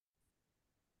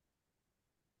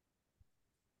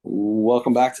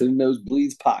Welcome back to the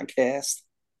Nosebleeds podcast.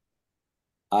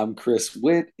 I'm Chris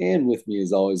Witt, and with me,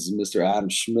 as always, is Mr. Adam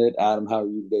Schmidt. Adam, how are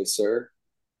you today, sir?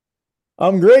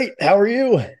 I'm great. How are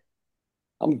you?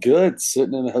 I'm good,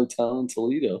 sitting in a hotel in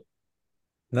Toledo.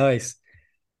 Nice.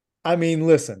 I mean,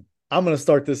 listen, I'm going to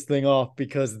start this thing off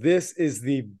because this is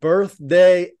the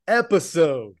birthday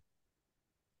episode.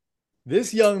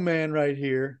 This young man right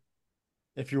here,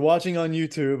 if you're watching on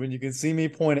YouTube and you can see me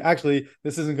pointing, actually,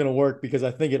 this isn't going to work because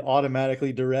I think it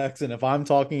automatically directs. And if I'm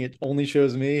talking, it only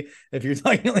shows me. If you're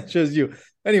talking, it only shows you.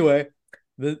 Anyway,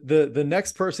 the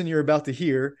next person you're about to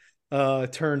hear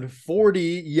turned 40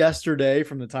 yesterday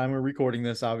from the time we're recording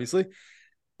this, obviously.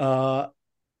 Uh,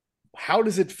 how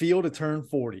does it feel to turn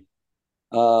 40?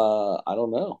 I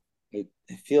don't know. It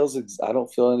feels, I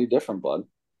don't feel any different, bud.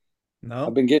 I've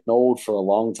No? been getting old for a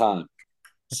long time.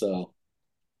 So,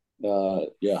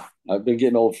 yeah, I've been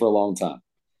getting old for a long time.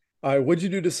 All right, what'd you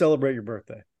do to celebrate your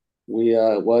birthday?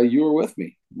 Well, you were with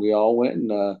me. We all went and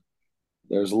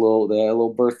they had a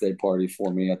little birthday party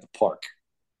for me at the park.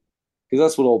 Because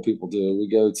that's what old people do. We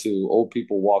go to old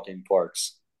people walking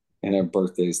parks and have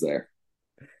birthdays there.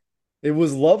 It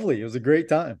was lovely. It was a great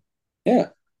time. Yeah,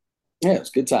 yeah, it's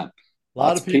a good time. A lot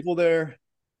Lots of of people. people there.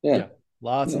 Yeah, Yeah,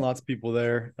 lots and yeah, lots of people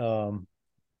there.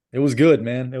 It was good,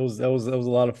 man. It was a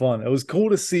lot of fun. It was cool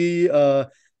to see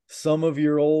some of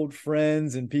your old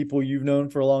friends and people you've known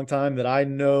for a long time that I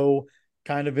know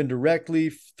kind of indirectly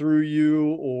through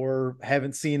you or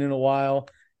haven't seen in a while.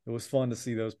 It was fun to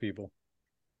see those people.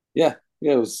 yeah,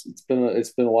 yeah. It's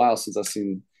been a while since I've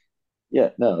seen.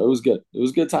 Yeah, no, it was good. It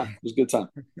was a good time. It was a good time.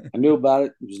 I knew about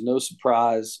it. It was no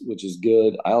surprise, which is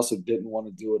good. I also didn't want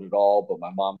to do it at all, but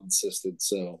my mom insisted,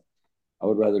 so I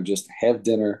would rather just have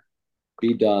dinner,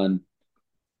 be done.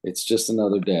 It's just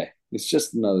another day. It's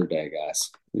just another day,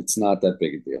 guys. It's not that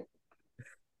big a deal.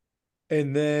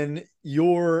 And then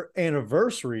your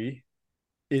anniversary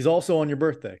is also on your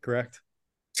birthday, correct?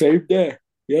 Same day.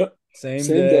 Yep. Same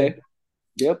Same day. day.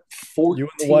 Yep. You and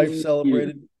the wife 14 years.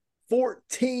 celebrated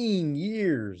 14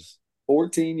 years.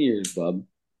 14 years, bub,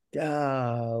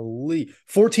 Golly.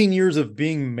 14 years of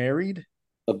being married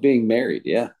of being married.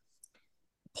 Yeah.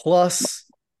 plus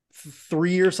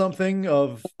three or something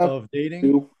Uh, of dating,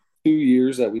 Two 2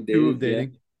 years that we two of dated. Yeah.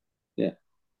 dating. Yeah.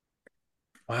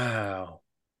 Wow.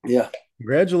 Yeah.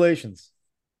 Congratulations.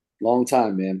 Long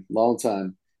time, man. Long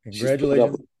time. She's put up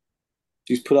Congratulations.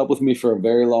 she's put up with me for a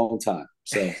very long time.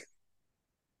 So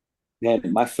man,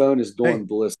 my phone is Hey, going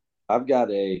ballistic. I've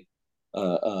got a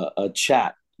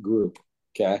chat group,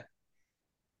 okay,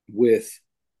 with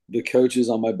the coaches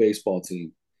on my baseball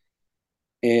team.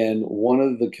 And one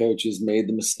of the coaches made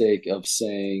the mistake of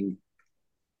saying,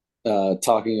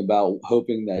 talking about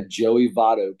hoping that Joey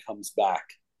Votto comes back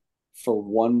for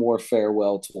one more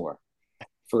farewell tour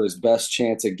for his best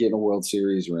chance at getting a World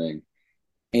Series ring.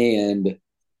 And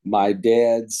my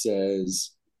dad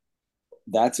says,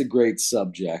 that's a great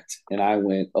subject. And I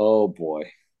went, oh boy,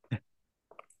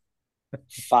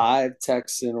 five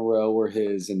texts in a row were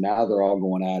his, and now they're all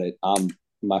going at it.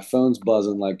 My phone's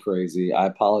buzzing like crazy. I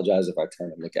apologize if I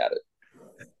turn and look at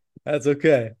it. that's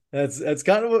okay. That's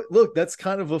kind of a look, that's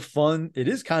kind of a fun, it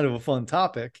is kind of a fun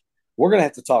topic. We're gonna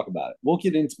have to talk about it. We'll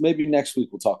get into maybe next week.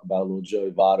 We'll talk about a little Joey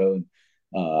Votto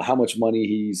and how much money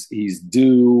he's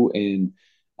due and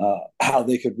how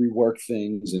they could rework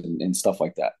things and stuff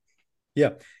like that.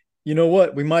 Yeah. You know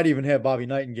what? We might even have Bobby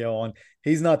Nightingale on.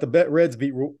 He's not the Reds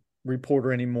beat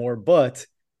reporter anymore, but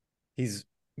he's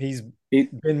He,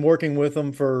 been working with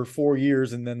them for 4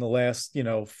 years, and then the last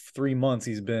 3 months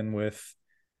he's been with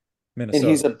and he's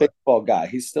Minnesota. a baseball guy.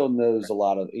 He still knows a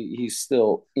lot of. He's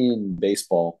still in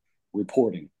baseball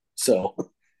reporting, so He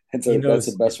that's the knows,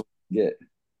 yeah, best we can get.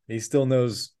 he still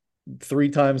knows three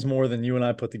times more than you and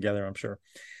I put together, I'm sure.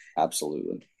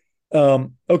 Absolutely.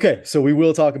 Okay, so we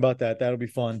will talk about that. That'll be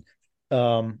fun.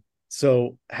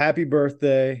 So happy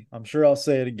birthday. I'm sure I'll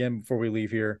say it again before we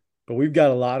leave here, but we've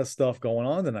got a lot of stuff going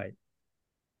on tonight.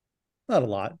 Not a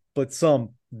lot, but some.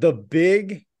 The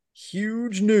big,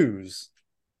 huge news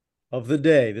of the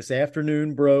day this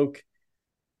afternoon broke.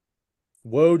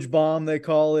 Woj bomb, they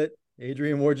call it.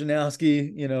 Adrian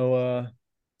Wojnarowski,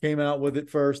 came out with it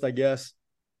first, I guess.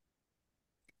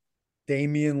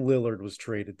 Damian Lillard was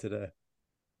traded today.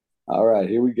 All right,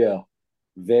 here we go.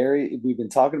 We've been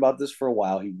talking about this for a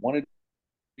while. He wanted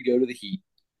to go to the Heat.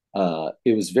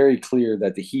 It was very clear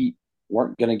that the Heat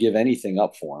weren't going to give anything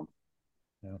up for him.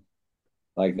 Yeah.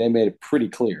 Like they made it pretty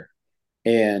clear.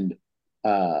 And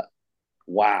uh,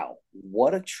 wow,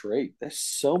 what a trade! There's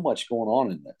so much going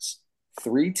on in this.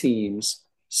 Three teams: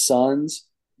 Suns,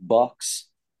 Bucks,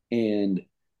 and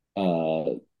uh,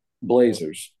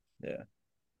 Blazers. Yeah.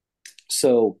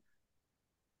 So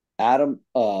Adam,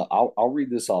 I'll read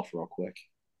this off real quick,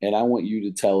 and I want you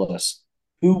to tell us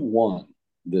who won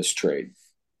this trade.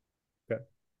 Okay.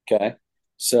 Okay.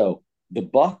 So the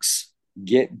Bucks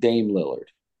get Dame Lillard.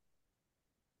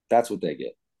 That's what they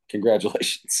get.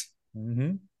 Congratulations.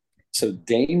 Mm-hmm. So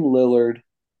Dame Lillard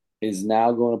is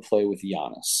now going to play with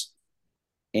Giannis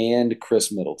and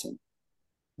Chris Middleton.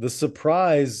 The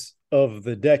surprise of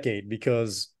the decade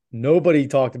because nobody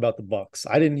talked about the Bucks.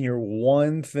 I didn't hear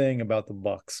one thing about the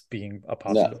Bucks being a No.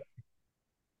 possibility.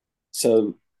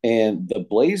 So, and the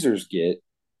Blazers get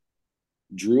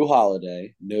Drew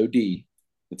Holiday, no D.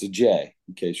 It's a J,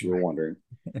 in case you were wondering.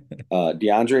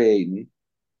 DeAndre Ayton,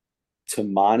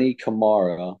 Tamani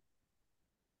Kamara,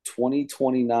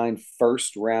 2029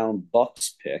 first round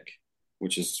Bucks pick,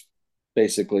 which is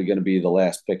basically going to be the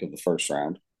last pick of the first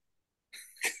round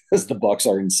because the Bucks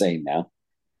are insane now.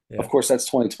 Yeah. Of course, that's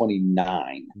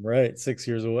 2029, Right. 6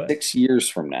 years away. 6 years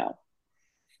from now.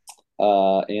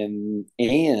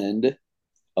 And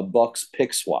a Bucks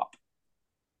pick swap.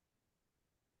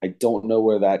 I don't know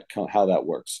how that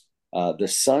works. The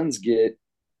Suns get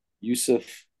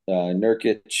Yusuf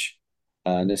Nurkic,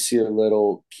 Nasir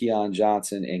Little, Keon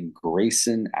Johnson, and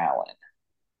Grayson Allen.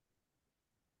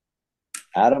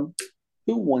 Adam,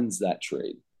 who wins that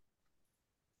trade?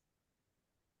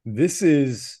 This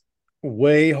is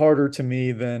way harder to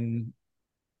me than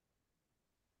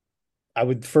I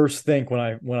would first think when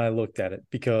I looked at it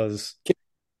because go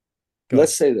ahead.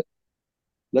 Let's say that.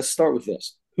 Let's start with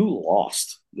this. Who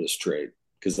lost this trade?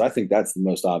 Because I think that's the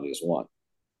most obvious one.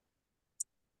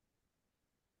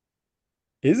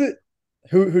 Is it?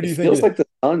 Who do It you think it feels is? like the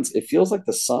Suns. It feels like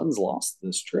the Suns lost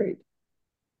this trade.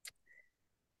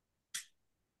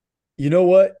 You know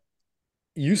what?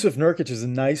 Yusuf Nurkic is a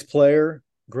nice player.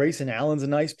 Grayson Allen's a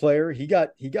nice player. He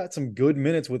got some good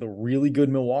minutes with a really good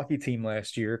Milwaukee team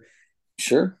last year.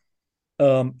 Sure.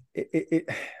 Um,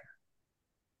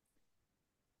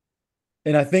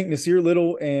 and I think Nasir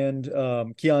Little and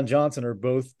Keon Johnson are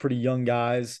both pretty young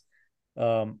guys.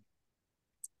 Um,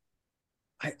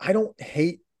 I don't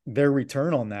hate their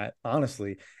return on that,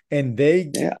 honestly. And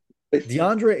Yeah. But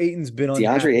DeAndre Ayton's been DeAndre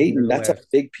unhappy here Ayton, the that's a last.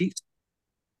 big piece.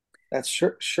 That's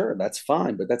sure, that's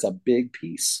fine, but that's a big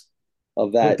piece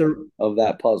of But that they're of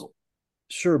that puzzle.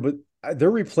 sure, but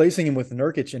they're replacing him with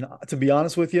Nurkic, and to be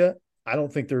honest with you, I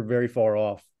don't think they're very far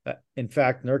off. In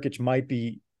fact, Nurkic might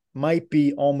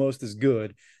be almost as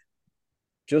good,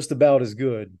 just about as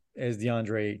good as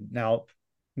DeAndre Ayton. Now,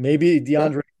 maybe Yeah.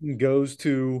 DeAndre Ayton goes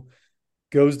to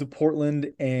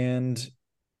Portland and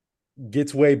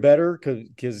gets way better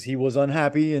because he was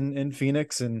unhappy in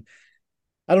Phoenix, and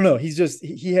I don't know.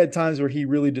 He had times where he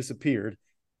really disappeared,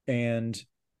 and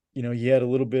he had a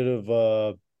little bit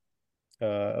of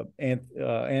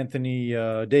Anthony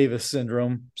Davis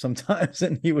syndrome sometimes,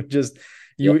 and he would just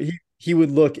Yeah. he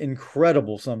would look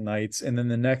incredible some nights, and then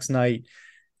the next night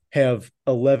have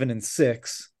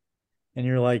 11-6, and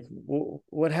you're like,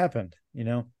 what happened?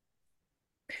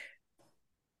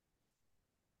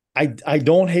 I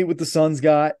don't hate what the Suns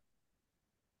got.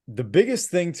 The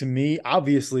biggest thing to me,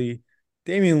 obviously,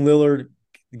 Damian Lillard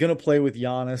gonna play with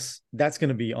Giannis. That's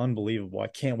gonna be unbelievable. I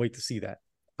can't wait to see that.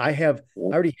 I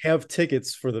already have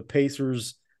tickets for the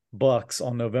Pacers Bucks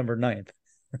on November 9th.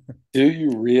 Do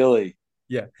you really?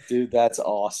 Yeah. Dude, that's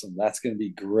awesome. That's going to be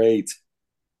great.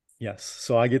 Yes.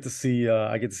 So I get to see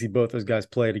both those guys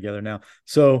play together now.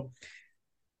 So,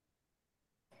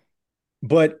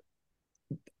 but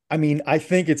I mean, I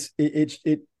think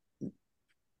it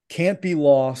can't be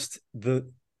lost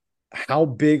the how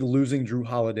big losing Drew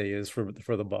Holiday is for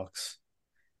the Bucks.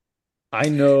 I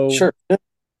know. Sure.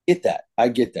 Get that. I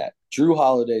get that. Drew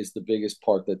Holiday is the biggest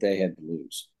part that they had to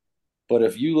lose. But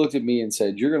if you looked at me and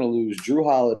said, you're going to lose Drew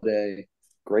Holiday,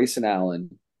 Grayson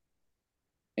Allen,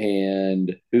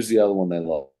 and who's the other one they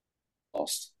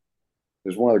lost?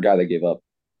 There's one other guy they gave up.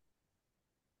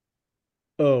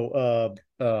 Oh,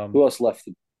 Who else left?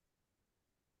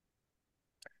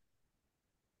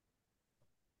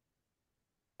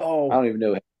 I oh, don't even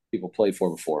know who people played for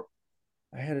before.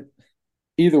 I had it.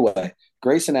 Either way,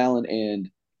 Grayson Allen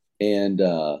and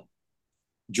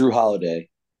Drew Holiday,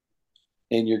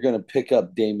 and you're going to pick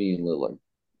up Damian Lillard.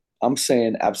 I'm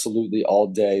saying absolutely all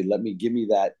day. Give me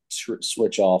that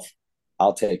switch off.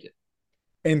 I'll take it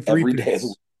And three every day of the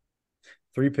picks.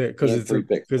 Three pick week because and it's a three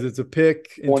picks. because it's a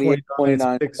pick in 28, 29. It's a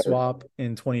 29, pick 30. swap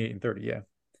in 28 and 30. Yeah.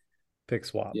 Pick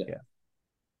swap. Yeah. Yeah.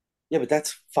 Yeah, but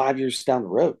that's 5 years down the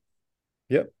road.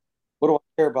 Yep. What do I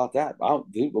care about that?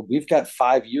 Dude, we've got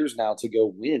 5 years now to go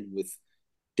win with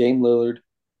Dame Lillard,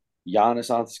 Giannis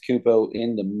Antetokounmpo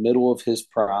in the middle of his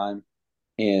prime,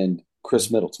 and Chris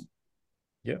Middleton.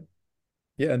 Yep.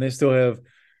 Yeah, and they still have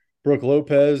Brooke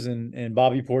Lopez and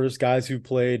Bobby Portis, guys who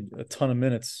played a ton of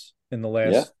minutes in the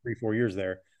Yeah, last 3-4 years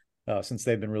there, since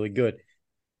they've been really good.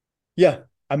 Yeah,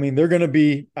 I mean they're going to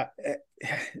be.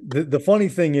 The funny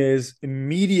thing is,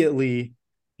 immediately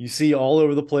you see all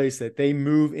over the place that they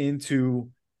move into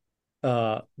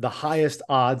the highest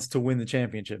odds to win the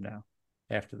championship now.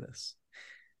 After this,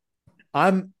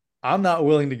 I'm I'm not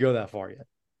willing to go that far yet.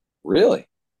 really.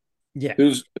 Yeah,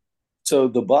 Who's so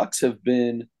the Bucks have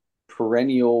been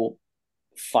perennial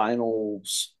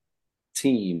finals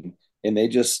team, and they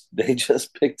just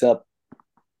picked up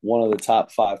one of the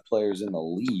top five players in the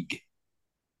league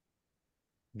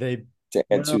they to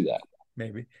add well to that.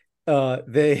 maybe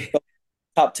they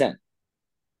Top 10.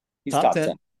 He's top top 10,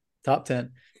 10. top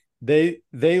 10. They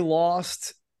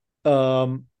lost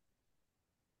um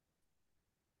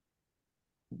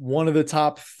one of the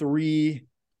top three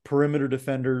perimeter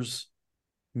defenders,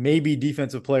 maybe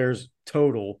defensive players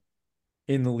total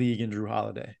in the league in Drew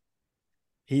Holiday.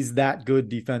 He's that good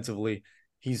defensively.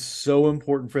 He's so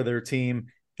important for their team.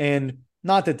 And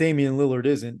not that Damian Lillard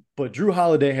isn't, but Drew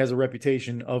Holiday has a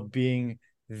reputation of being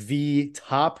the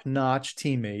top notch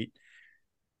teammate,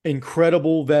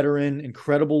 incredible veteran,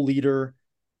 incredible leader.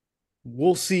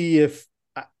 We'll see if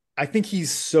I think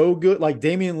he's so good. Like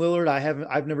Damian Lillard,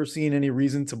 I've never seen any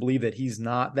reason to believe that he's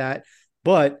not that.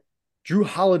 But Drew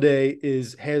Holiday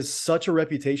has such a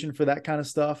reputation for that kind of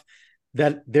stuff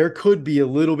that there could be a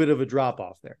little bit of a drop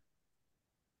off there.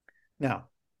 Now,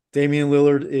 Damian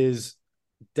Lillard is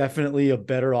definitely a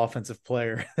better offensive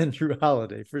player than Drew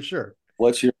Holiday for sure.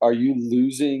 Are you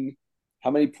losing? How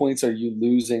many points are you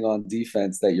losing on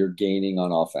defense that you're gaining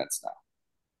on offense now?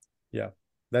 Yeah,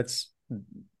 that's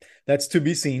that's to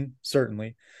be seen,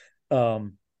 certainly.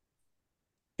 Um,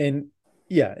 and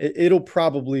yeah, it'll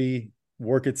probably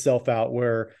work itself out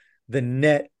where the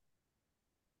net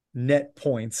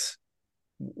points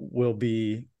will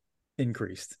be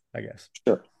increased, I guess.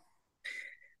 Sure.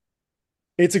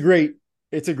 It's a great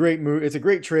it's a great move. It's a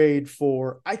great trade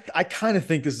for I kind of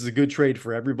think this is a good trade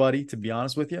for everybody, to be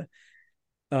honest with you.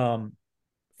 Um,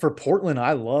 for Portland,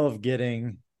 I love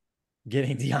getting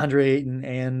DeAndre Ayton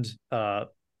and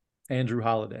Andrew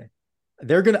Holiday.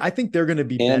 I think they're gonna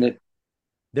be And better.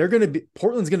 it,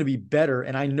 Portland's gonna be better.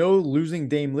 And I know losing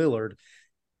Dame Lillard,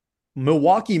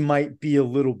 Milwaukee might be a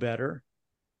little better,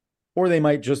 or they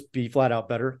might just be flat out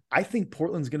better. I think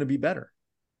Portland's gonna be better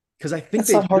because I think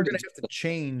that's not they're hard to gonna do. have to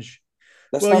change.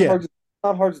 That's Well, not yeah, hard to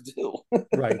not hard to do.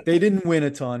 right. They didn't win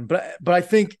a ton, but I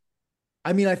think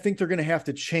they're gonna have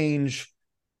to change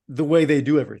the way they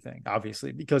do everything,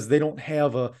 obviously, because they don't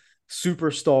have a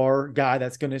superstar guy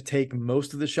that's going to take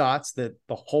most of the shots that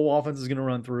the whole offense is going to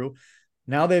run through.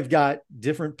 Now they've got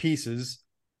different pieces.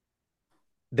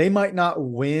 They might not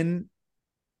win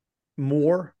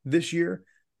more this year,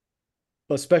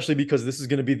 especially because this is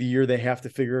going to be the year they have to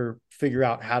figure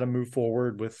out how to move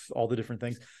forward with all the different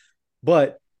things.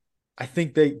 But I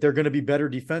think they're going to be better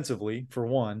defensively for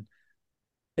one,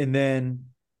 and then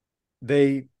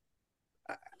they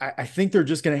I think they're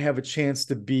just going to have a chance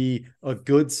to be a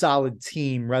good, solid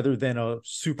team rather than a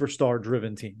superstar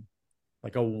driven team,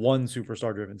 like a one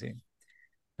superstar driven team.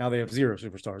 Now they have zero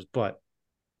superstars, but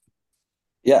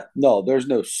Yeah, no, there's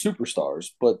no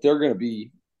superstars, but they're going to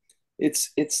be.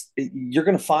 You're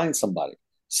going to find somebody.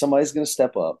 Somebody's going to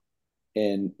step up,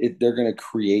 and they're going to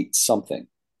create something.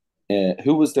 And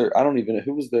who was their? I don't even know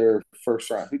who was their first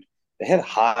round. They had a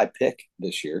high pick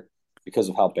this year because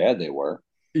of how bad they were.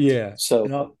 yeah. So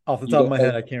And off the you top of got my to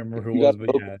head, I can't remember who it you got was, to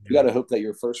but hope yeah, you got to hope that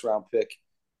your first round pick,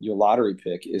 your lottery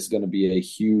pick, is going to be a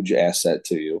huge asset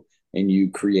to you, and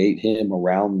you create him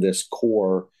around this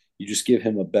core. You just give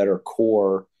him a better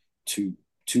core to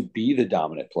to be the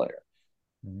dominant player.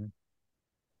 mm-hmm.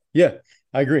 Yeah,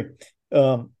 I agree.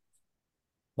 Um,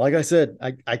 like I said,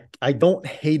 I don't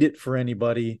hate it for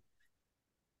anybody.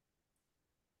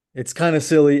 It's kind of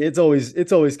silly. It's always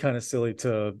kind of silly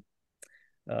to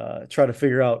try to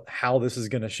figure out how this is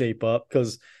going to shape up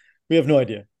because we have no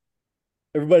idea.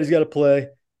 Everybody's got to play.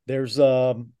 There's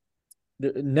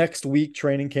next week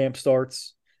training camp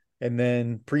starts, and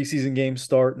then preseason games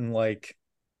start in like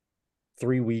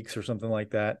 3 weeks or something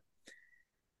like that.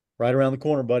 Right around the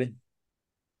corner, buddy.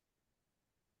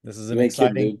 This is an You ain't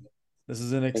kidding, exciting. dude. This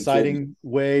is an Ain't kidding. exciting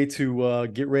way to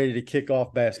get ready to kick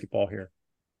off basketball here.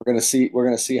 We're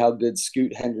gonna see how good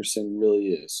Scoot Henderson really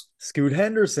is. Scoot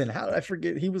Henderson. How did I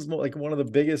forget? He was like one of the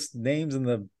biggest names in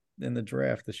the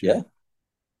draft this Yeah. year.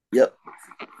 Yep.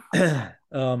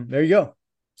 There you go.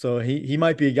 So he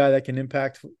might be a guy that can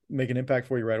make an impact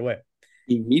for you right away.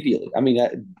 Immediately. I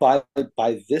mean, by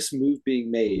this move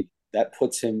being made,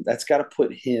 that's got to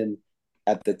put him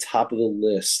at the top of the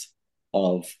list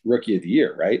of rookie of the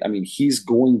year, right? I mean,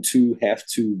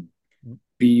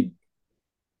 be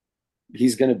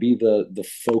he's going to be the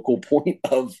focal point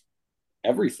of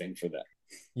everything for them.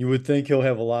 You would think he'll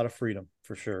have a lot of freedom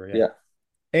for sure. Yeah. Yeah.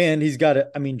 And he's got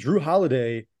I mean, Drew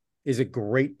Holiday is a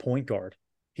great point guard.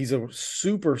 He's a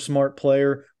super smart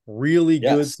player, really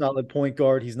good, Yes. solid point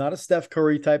guard. He's not a Steph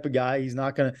Curry type of guy. He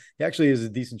actually is a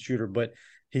decent shooter, but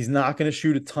he's not going to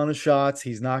shoot a ton of shots.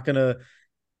 He's not going to,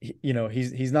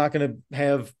 he's not going to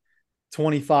have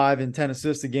 25 and 10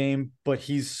 assists a game, but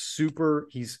he's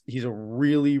a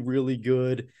really, really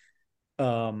good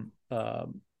um,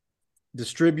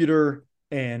 distributor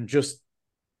and just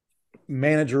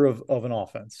manager of an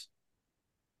offense.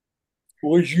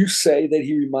 Would you say that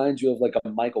he reminds you of like a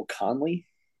Michael Conley?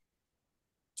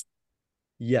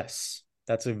 Yes,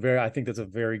 I think that's a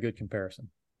very good comparison.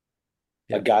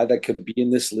 A Yeah, guy that could be in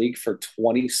this league for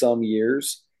 20 some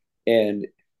years and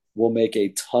will make a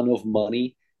ton of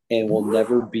money and will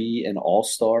never be an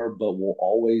all-star, but will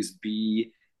always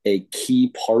be a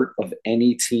key part of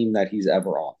any team that he's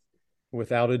ever on.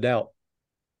 without a doubt.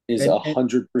 Is And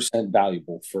 100%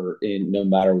 valuable for in no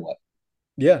matter what.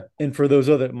 yeah, and for those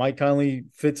other Mike Conley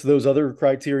fits those other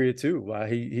criteria too.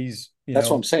 He's That's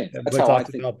what I'm saying. That's everybody how I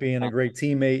talks think. about being a great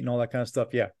teammate and all that kind of stuff.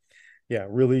 Yeah, yeah,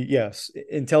 really, yes,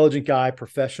 intelligent guy,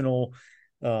 professional.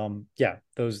 Yeah,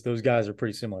 those guys are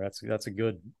pretty similar. That's a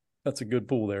good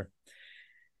pool there.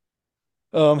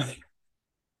 Um,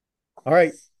 all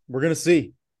right, we're gonna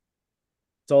see.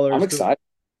 That's all there I'm is to it. excited.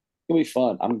 It's gonna be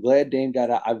fun. I'm glad Dame got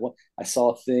out. I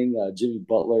saw a thing Jimmy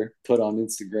Butler put on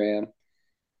Instagram.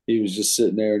 He was just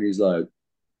sitting there and he's like,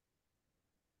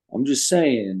 I'm just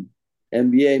saying,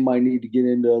 NBA might need to get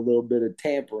into a little bit of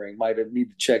tampering, might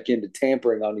need to check into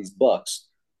tampering on these Bucks.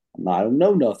 I don't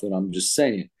know nothing. I'm just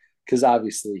saying. Because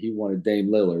obviously he wanted Dame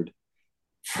Lillard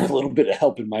for a little bit of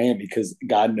help in Miami because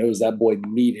God knows that boy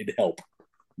needed help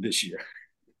this year.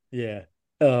 Yeah.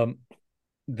 Um,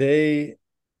 they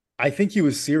I think he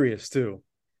was serious too.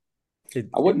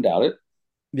 I wouldn't doubt it.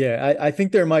 Yeah, I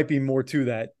think there might be more to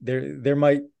that. There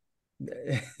might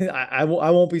I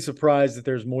won't be surprised if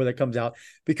there's more that comes out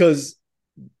because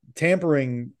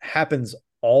tampering happens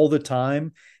all the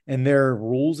time and there are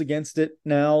rules against it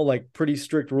now, like pretty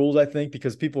strict rules, I think,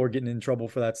 because people are getting in trouble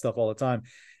for that stuff all the time.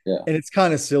 Yeah. And it's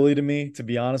kind of silly to me, to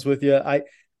be honest with you.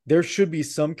 There should be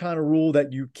some kind of rule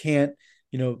that you can't,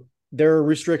 you know, there are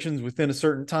restrictions within a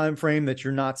certain time frame that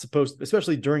you're not supposed to,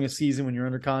 especially during a season when you're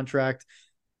under contract.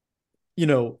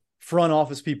 Front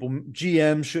office people,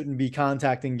 GM shouldn't be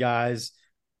contacting guys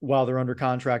while they're under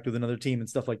contract with another team and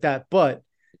stuff like that. But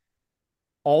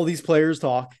all these players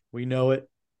talk. We know it.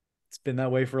 It's been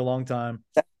that way for a long time.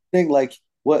 That thing like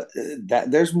what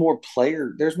that there's more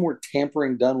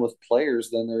tampering done with players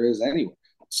than there is anyway.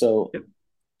 So Yep.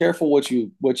 careful what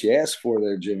you ask for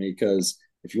there, Jimmy, because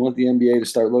if you want the NBA to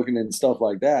start looking into stuff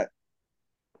like that,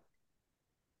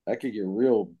 that could get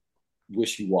real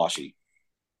wishy washy.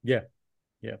 Yeah.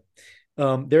 Yeah.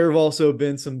 There have also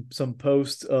been some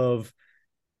posts of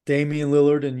Damian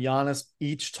Lillard and Giannis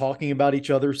each talking about each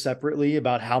other separately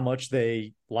about how much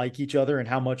they like each other and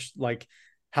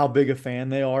how big a fan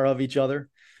they are of each other.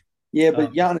 Yeah, but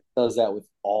Um, Giannis does that with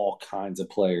all kinds of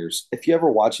players. If you ever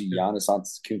watch a yeah. Giannis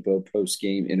Antetokounmpo post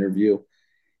game interview,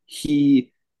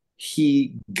 he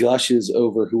he gushes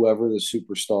over whoever the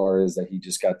superstar is that he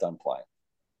just got done playing.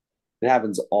 It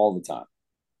happens all the time.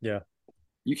 Yeah.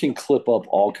 You can clip up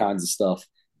all kinds of stuff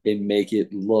and make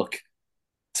it look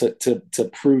to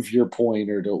prove your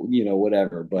point or to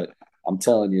whatever. But I'm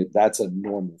telling you, that's a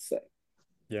normal thing.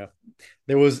 Yeah.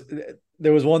 There was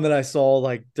there was one that I saw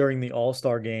like during the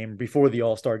All-Star game, before the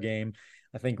All-Star game,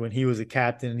 I think when he was a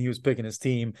captain and he was picking his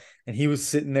team and he was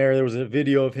sitting there. There was a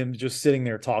video of him just sitting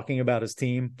there talking about his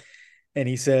team. And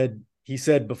he said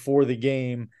before the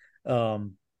game,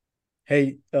 um,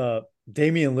 hey,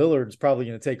 Damian Lillard is probably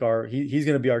going to take he's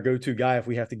going to be our go-to guy if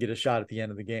we have to get a shot at the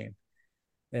end of the game.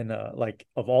 And like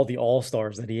of all the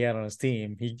all-stars that he had on his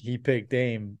team, he picked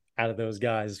Dame out of those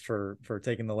guys for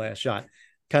taking the last shot.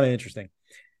 Kind of interesting.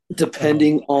 Um,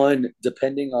 Depending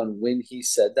on when he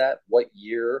said that, what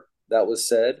year that was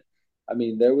said. I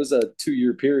mean, there was a 2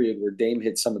 year period where Dame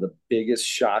hit some of the biggest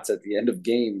shots at the end of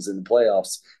games in the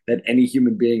playoffs that any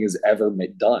human being has ever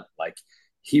done. Like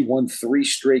he won 3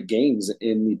 straight games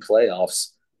in the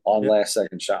playoffs on yep, last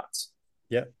second shots.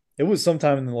 yep. It was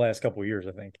sometime in the last couple of years,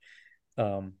 I think.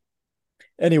 Um,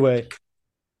 anyway,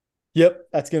 yep,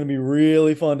 that's going to be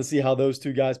really fun to see how those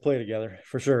two guys play together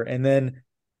for sure. And then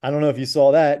I don't know if you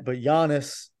saw that, but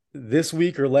Giannis this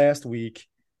week or last week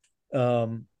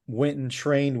went and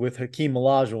trained with Hakeem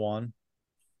Olajuwon.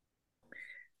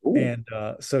 Ooh. And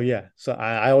so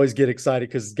I always get excited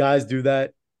because guys do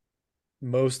that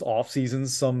most off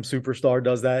seasons. Some superstar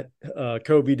does that.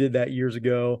 Kobe did that years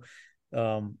ago.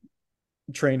 Um,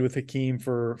 Trained with Hakeem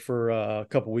for a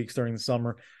couple weeks during the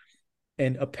summer,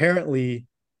 and apparently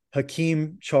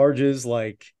Hakeem charges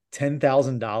like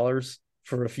 $10,000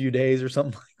 for a few days or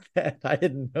something like that. I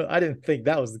didn't know. I didn't think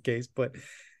that was the case, but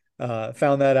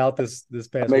found that out this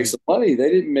past Make week. some money. They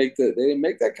didn't make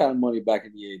that kind of money back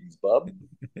in the 80s, bub.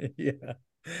 Yeah,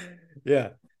 yeah.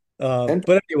 10,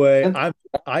 But anyway, $10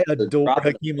 I a adore drop in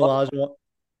the Hakeem bucket. Olajuwon.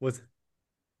 Was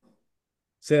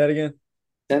Say that again?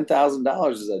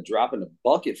 $10,000 is a drop in the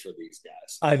bucket for these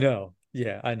guys. I know.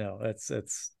 Yeah, I know. That's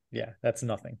yeah, that's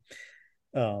nothing.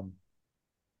 Um,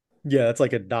 yeah, that's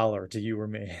like $1 to you or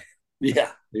me.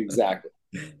 Yeah, exactly.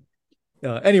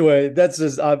 Anyway, that's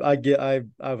just I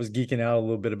was geeking out a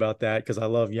little bit about that because I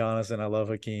love Giannis and I love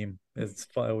Hakeem. It's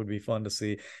fun. It would be fun to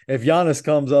see if Giannis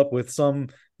comes up with some,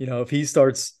 if he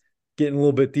starts getting a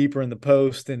little bit deeper in the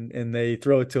post and they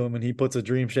throw it to him and he puts a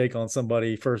dream shake on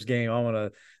somebody first game. I'm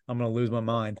gonna lose my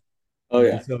mind. Oh I'm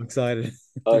gonna be yeah. so excited.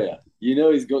 Oh yeah. He's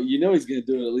going to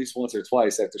do it at least once or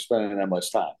twice after spending that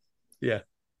much time. Yeah,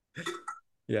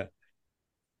 yeah.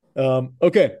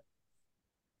 Okay.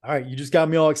 All right, you just got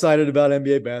me all excited about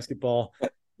NBA basketball.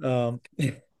 Um,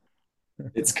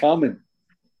 It's coming.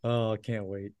 oh, I can't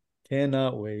wait.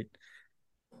 Cannot wait.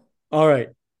 All right.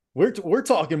 We're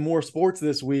talking more sports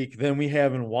this week than we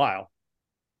have in a while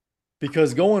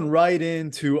because going right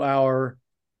into our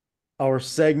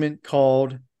segment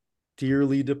called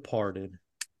Dearly Departed.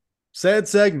 Sad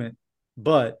segment,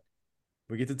 but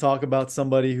we get to talk about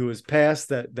somebody who has passed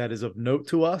that is of note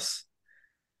to us.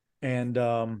 And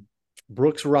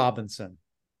Brooks Robinson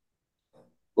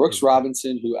Brooks is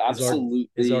Robinson, who is our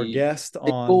absolutely guest on.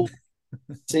 single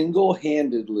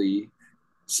single-handedly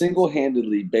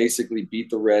single-handedly basically beat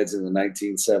the Reds in the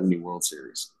 1970 World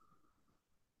Series.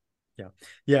 Yeah.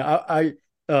 Yeah.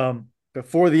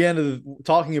 Before the end of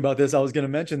talking about this, I was going to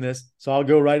mention this. So I'll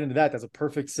go right into that. That's a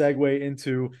perfect segue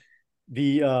into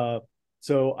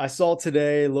so I saw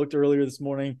today, looked earlier this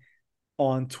morning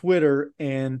on Twitter,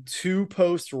 and two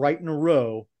posts right in a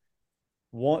row.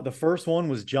 The first one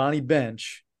was Johnny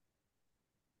Bench,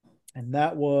 and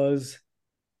that was,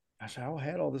 gosh, I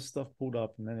had all this stuff pulled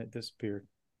up and then it disappeared.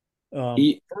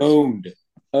 He First,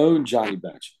 owned Johnny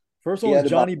Bench. first He one was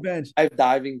had about Johnny Bench. 5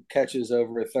 diving catches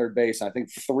over at third base. I think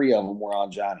 3 of them were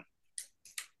on Johnny.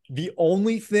 The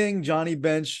only thing Johnny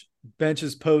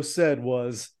Bench's post said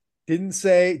was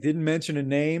didn't mention a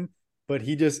name, but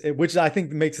which I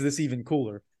think makes this even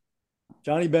cooler.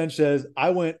 Johnny Bench says, I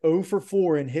went 0 for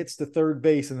 4 in hits to third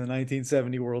base in the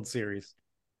 1970 World Series.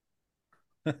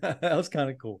 That was kind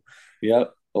of cool.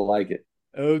 Yep, I like it.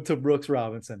 Ode to Brooks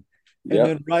Robinson. And Yep.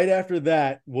 then right after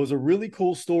that was a really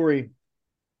cool story.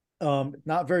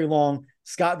 Not very long.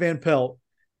 Scott Van Pelt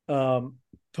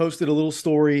posted a little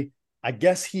story. I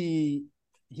guess he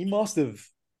must have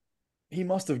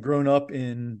grown up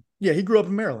in, he grew up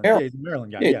in Maryland. Maryland. Yeah, he's a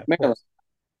Maryland guy. Yeah, Yeah, of Maryland. course.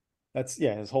 That's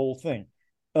his whole thing.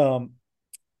 Um,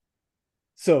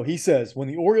 so he says when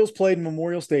the Orioles played in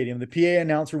Memorial Stadium, the PA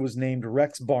announcer was named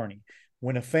Rex Barney.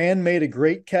 When a fan made a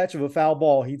great catch of a foul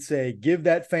ball, he'd say, "Give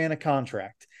that fan a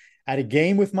contract." At a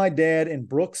game with my dad and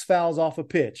Brooks fouls off a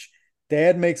pitch,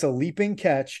 Dad makes a leaping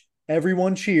catch.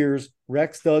 Everyone cheers.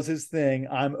 Rex does his thing.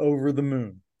 I'm over the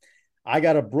moon. I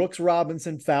got a Brooks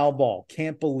Robinson foul ball.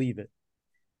 Can't believe it.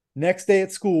 Next day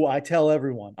at school, I tell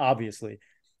everyone, obviously.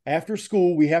 After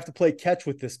school, we have to play catch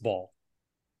with this ball.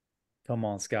 Come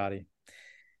on, Scotty.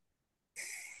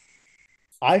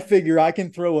 I figure I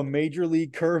can throw a major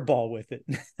league curveball with it.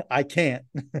 I can't.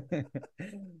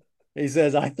 He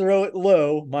says, I throw it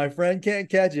low. My friend can't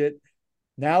catch it.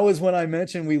 Now is when I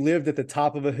mentioned we lived at the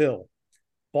top of a hill.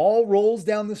 Ball rolls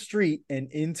down the street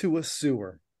and into a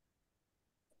sewer.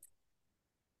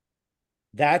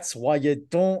 That's why you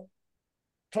don't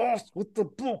toss with the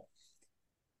ball.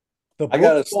 The I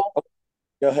got Brooks to ball.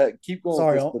 go ahead. Keep going with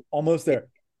Sorry, this. But almost there.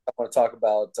 I want to talk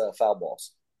about foul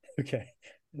balls. Okay.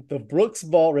 The Brooks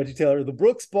ball, Reggie Taylor, the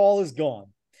Brooks ball is gone.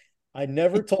 I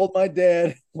never told my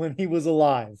dad when he was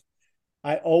alive.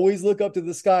 I always look up to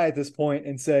the sky at this point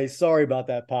and say, sorry about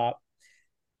that, Pop.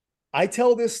 I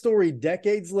tell this story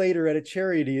decades later at a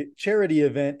charity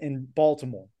event in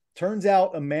Baltimore. Turns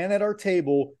out a man at our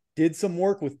table did some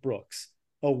work with Brooks.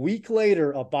 A week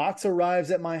later, a box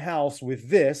arrives at my house with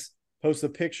this, post a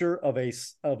picture of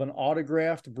an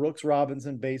autographed Brooks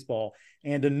Robinson baseball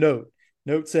and a note.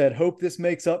 Note said, hope this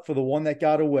makes up for the one that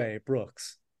got away,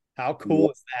 Brooks. How cool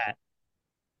is that?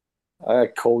 I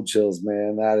got cold chills,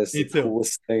 man. That is Me the too.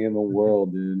 coolest thing in the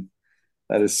world, dude.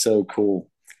 That is so cool.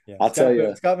 Yeah. I'll tell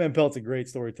you, Scott Van Pelt's a great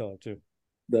storyteller too.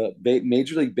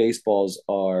 Major League Baseballs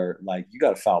are like, you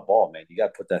got a foul ball, man. You got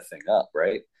to put that thing up,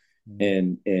 right?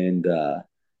 Mhm. And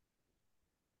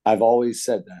I've always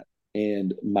said that.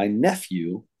 And my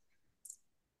nephew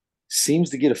seems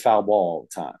to get a foul ball all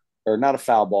the time, or not a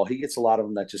foul ball. He gets a lot of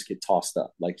them that just get tossed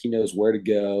up. Like he knows where to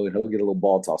go, and he'll get a little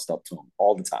ball tossed up to him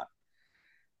all the time.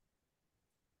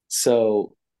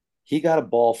 So he got a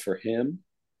ball for him.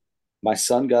 My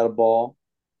son got a ball.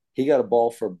 He got a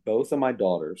ball for both of my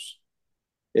daughters.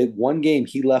 In one game,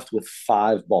 he left with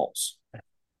 5 balls.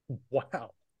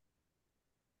 Wow.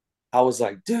 I was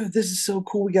like, dude, this is so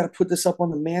cool. We got to put this up on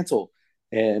the mantle.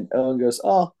 And Owen goes,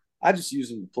 oh, I just use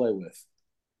them to play with.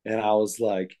 And I was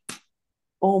like,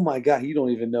 oh my God, you don't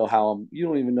even know how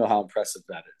impressive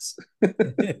that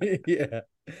is. Yeah.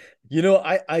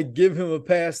 I give him a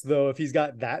pass though if he's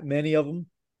got that many of them.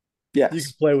 You can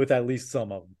Yes. play with at least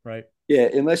some of them, right? Yeah,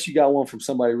 unless you got one from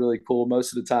somebody really cool.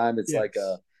 Most of the time Yes.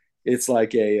 it's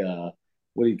like a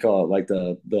what do you call it? Like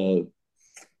the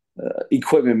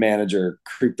equipment manager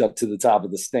creeped up to the top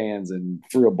of the stands and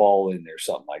threw a ball in there,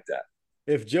 something like that.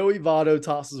 If Joey Votto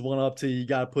tosses one up to you, you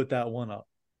got to put that one up.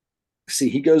 See,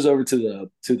 he goes over to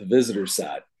the visitor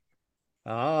side.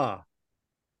 Ah,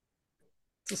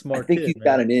 it's a I smart think kid, he's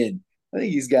got man. an in. I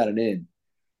think he's got an in.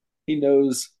 He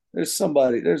knows there's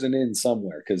an in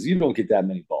somewhere because you don't get that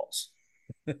many balls.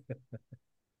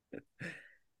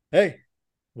 Hey,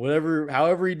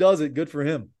 however he does it, good for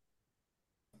him.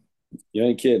 You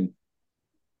ain't kidding.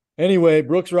 Anyway,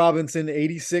 Brooks Robinson,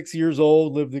 86 years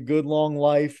old, lived a good long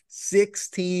life,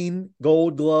 16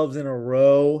 gold gloves in a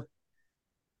row,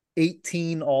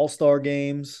 18 all-star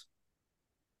games,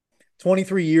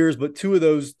 23 years, but two of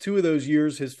those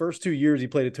years, his first 2 years, he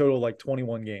played a total of like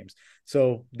 21 games.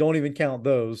 So don't even count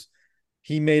those.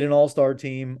 He made an all-star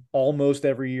team almost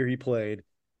every year he played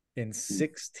in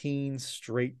 16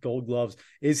 straight gold gloves.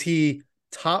 Is he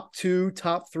top two,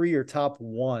 top three, or top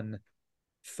one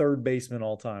third baseman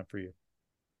all time for you?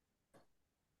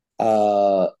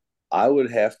 Uh, I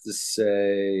would have to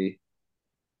say,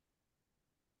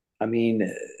 I mean,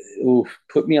 ooh,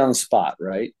 put me on the spot,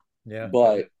 right? Yeah.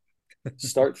 But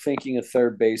start thinking of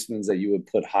third basemen that you would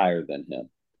put higher than him.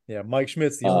 Yeah. Mike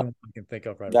Schmidt's the Uh, only one I can think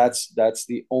of right away. that's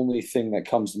the only thing that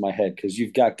comes to my head because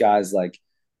you've got guys like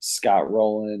Scott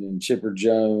Rowland and Chipper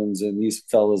Jones and these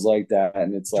fellas like that,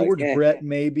 and it's like, George Brett,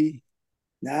 maybe.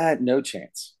 nah, no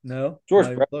chance. No, not George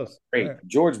even Brett, close. All great. right.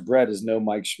 George Brett is no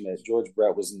Mike Schmidt. George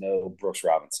Brett was no Brooks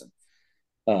Robinson.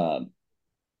 Um,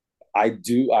 I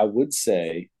would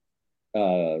say,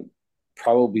 uh,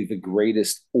 probably the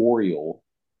greatest Oriole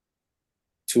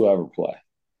to ever play.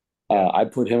 Yeah. I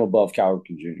put him above Cal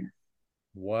Ripken Jr.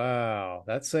 Wow.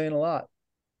 That's saying a lot.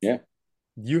 Yeah,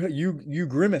 You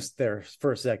grimaced there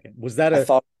for a second. Was that I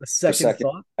thought a for a second second.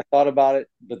 thought? I thought about it,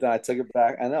 but then I took it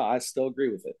back. I know I still agree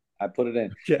with it. I put it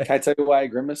in. Okay. Can I tell you why I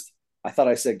grimaced? I thought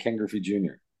I said Ken Griffey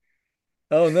Jr.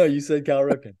 Oh no, you said Cal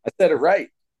Ripken. I said it right.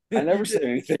 I You never said did.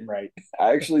 anything right.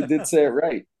 I actually did say it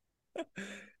right.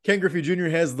 Ken Griffey Jr.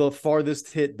 has the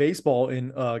farthest hit baseball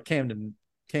in Camden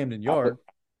I, Yard.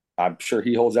 I'm sure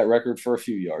he holds that record for a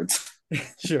few yards.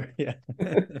 Sure, yeah.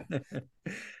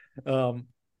 um,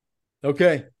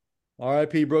 okay.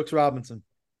 R.I.P. Brooks Robinson.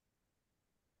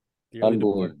 Dearly departed.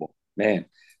 Unbelievable, man.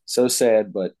 So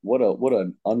sad, but what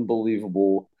an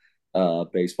unbelievable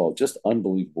baseball, just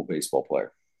unbelievable baseball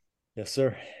player. Yes,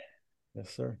 sir. Yes,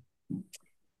 sir.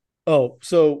 Oh,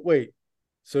 so wait.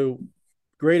 So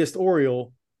greatest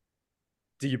Oriole,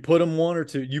 do you put him one or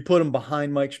two? You put him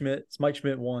behind Mike Schmidt. It's Mike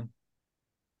Schmidt one.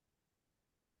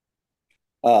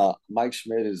 Mike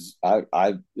Schmidt is I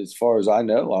as far as I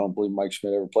know, I don't believe Mike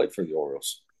Schmidt ever played for the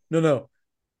Orioles. No, no.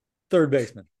 Third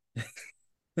baseman.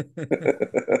 You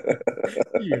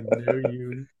know,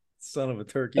 you son of a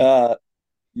turkey. uh,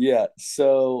 yeah,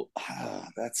 so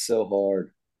that's so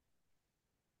hard.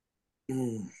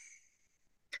 Mm,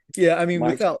 Yeah, I mean,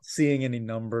 Mike, without seeing any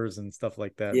numbers and stuff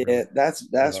like that, really. yeah, that's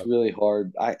really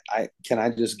hard. I can I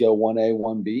just go 1A,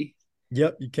 1B?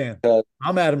 Yep, you can. Uh,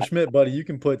 I'm Adam I, Schmidt, buddy. You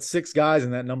can put six guys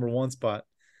in that number one spot.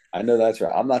 I know that's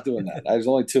right. I'm not doing that. There's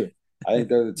only two. I think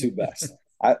they're the two best.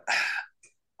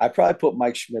 I probably put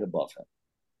Mike Schmidt above him.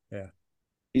 Yeah.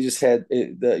 He just had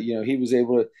he was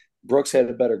able to. Brooks had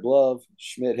a better glove.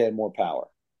 Schmidt had more power.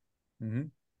 Mm-hmm.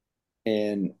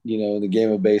 And in the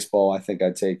game of baseball, I think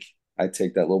I take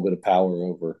that little bit of power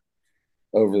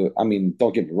over. I mean,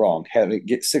 don't get me wrong, having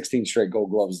get 16 straight Gold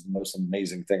Gloves is the most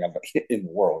amazing thing I've in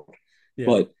the world. Yeah.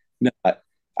 But no,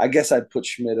 I guess I'd put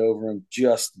Schmidt over him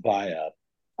just by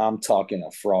I'm talking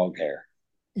a frog hair.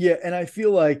 Yeah. And I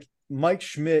feel like Mike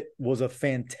Schmidt was a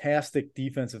fantastic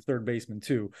defensive third baseman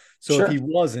too. So Sure. if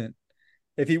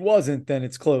he wasn't, then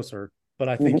it's closer. But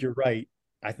I Mhm. think you're right.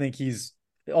 I think he's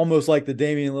almost like the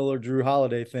Damian Lillard, Drew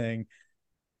Holiday thing.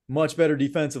 Much better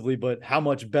defensively, but how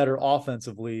much better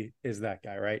offensively is that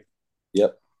guy, right?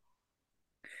 Yep.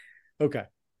 Okay.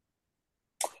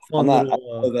 I'm Fun not. I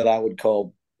little know that I would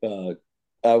call.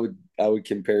 I would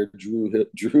compare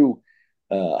Drew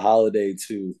Holiday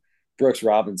to Brooks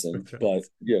Robinson, but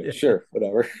yeah, yeah. sure,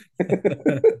 whatever.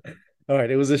 All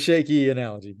right. It was a shaky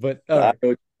analogy, but all I right. know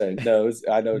what you're saying. No,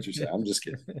 I know what you're saying. I'm just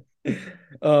kidding.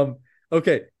 um,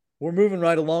 okay, we're moving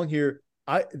right along here.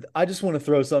 I just want to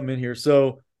throw something in here.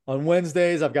 So on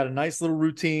Wednesdays, I've got a nice little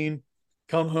routine.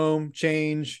 Come home,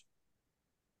 change,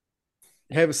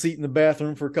 have a seat in the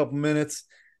bathroom for a couple minutes,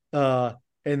 uh,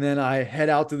 and then I head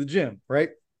out to the gym. Right.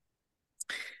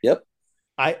 Yep.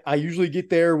 I usually get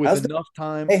there with How's the enough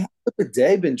time. Hey, how's the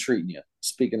bidet been treating you?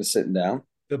 Speaking of sitting down.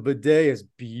 The bidet is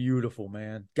beautiful,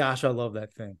 man. Gosh, I love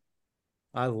that thing.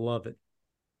 I love it.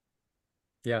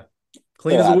 Yeah,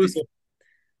 clean So as a happy. whistle.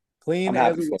 Clean I'm as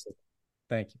happy a for whistle.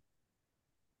 Thank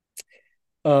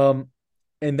you.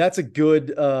 And that's a good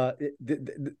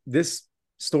this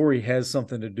story has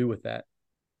something to do with that.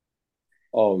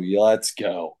 Oh, yeah, let's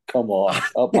go. Come on.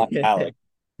 Up my alley.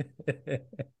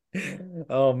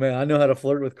 Oh man, I know how to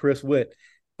flirt with Chris Witt.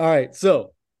 All right,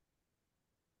 so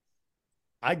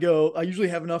I usually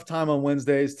have enough time on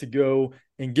Wednesdays to go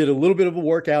and get a little bit of a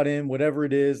workout in, whatever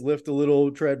it is, lift a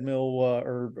little treadmill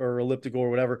or elliptical or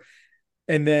whatever,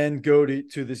 and then go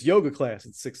to this yoga class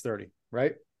at 6:30,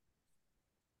 right?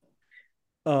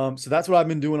 So that's what I've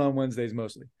been doing on Wednesdays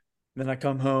mostly. Then I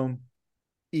come home,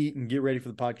 eat, and get ready for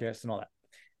the podcast and all that.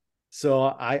 So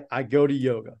I go to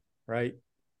yoga, right?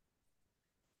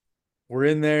 We're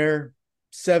in there,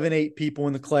 7, 8 people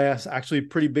in the class, actually a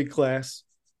pretty big class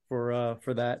for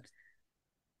that.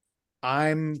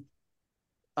 I'm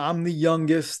I'm the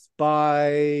youngest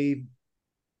by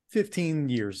 15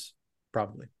 years,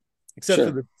 probably, except for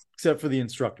Sure. the except for the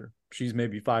instructor. She's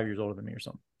maybe 5 years older than me or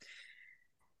something.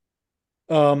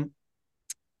 Um,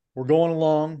 we're going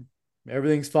along,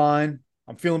 everything's fine.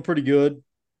 I'm feeling pretty good,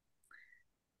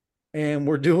 and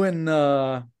we're doing.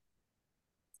 I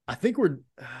think we're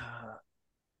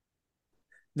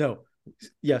no,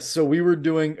 yes. So we were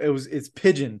doing. It's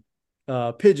pigeon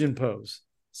pose.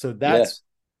 So that's Yes.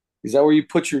 Is that where you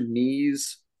put your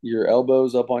knees, your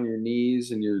elbows up on your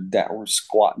knees, and you're down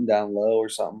squatting down low or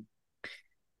something?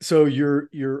 so you're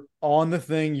on the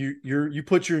thing. You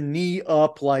put your knee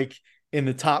up like in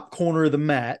the top corner of the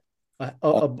mat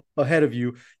Uh, ahead of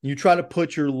you. You try to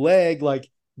put your leg like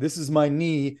this is my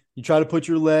knee. You try to put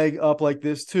your leg up like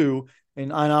this too,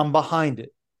 and I'm behind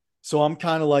it. So I'm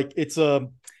kind of like it's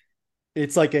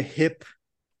like a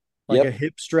yep.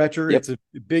 hip stretcher. Yep. It's a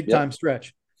big Yep. time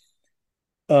stretch.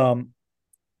 Um,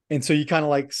 and so you kind of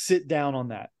like sit down on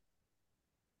that.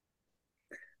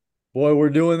 Boy, we're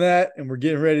doing that, and we're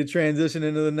getting ready to transition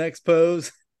into the next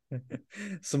pose.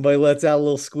 Somebody lets out a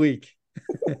little squeak.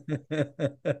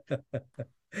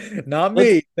 Not That's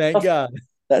me, thank tough. God.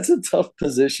 That's a tough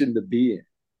position to be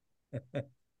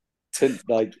in.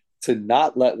 To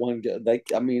not let one go.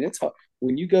 Like, I mean, it's hard.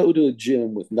 When you go to a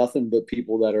gym with nothing but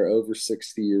people that are over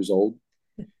 60 years old,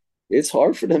 it's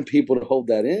hard for them people to hold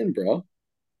that in, bro.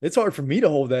 It's hard for me to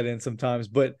hold that in sometimes,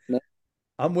 but No.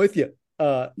 I'm with you.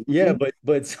 Yeah, Mhm.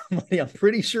 but somebody, I'm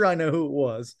pretty sure I know who it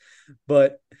was,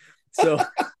 but so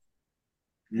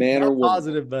Man or not woman,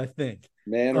 positive, but I think.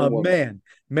 man or woman.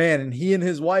 Man, and he and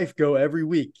his wife go every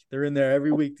week. They're in there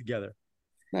every week together.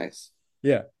 Nice.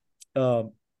 Yeah.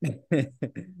 Um,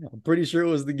 I'm pretty sure it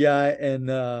was the guy, and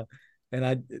I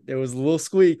there was a little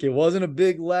squeak. It wasn't a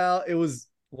big loud. It was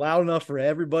loud enough for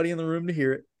everybody in the room to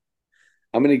hear it.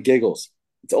 How many giggles?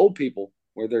 It's old people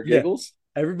where they're Yeah, giggles.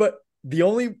 everybody.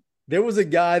 There was a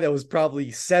guy that was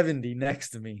probably 70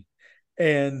 next to me,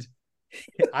 and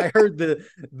I heard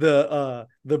the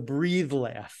breathe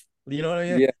laugh. You know what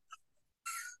I Yeah.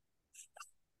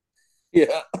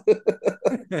 Yeah.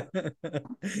 mean?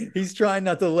 He's trying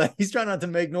not to laugh. He's trying not to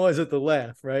make noise at the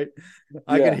laugh, right?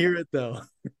 I could Yeah. hear it though,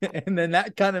 and then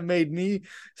that kind of made me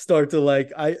start to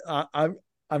like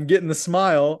I'm getting the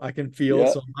smile I can feel,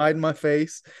 Yeah. so I'm hiding my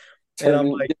face, and I'm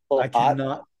Turning like get a I little hot.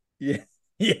 cannot, yeah,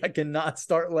 yeah, I cannot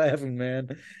start laughing, man.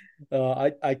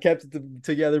 I kept it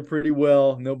together pretty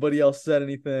well. Nobody else said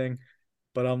anything,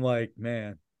 but I'm like,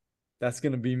 man, that's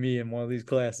gonna be me in one of these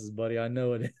classes, buddy. I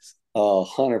know it is.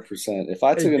 100%. If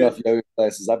I took And guess, enough yoga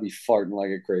classes, I'd be farting like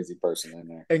a crazy person in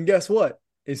there. and guess what?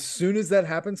 As soon as that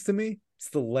happens to me, it's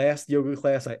the last yoga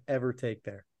class I ever take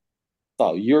there.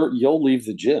 Oh, you'll leave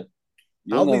the gym.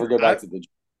 You'll I'll leave. never go back to the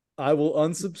gym. I will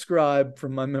unsubscribe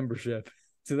from my membership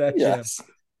to that gym Yes.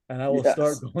 and I will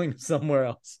start Yes. going somewhere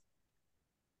else.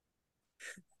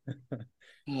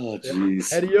 Oh, Yep.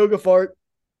 geez. Had a yoga fart.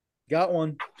 Got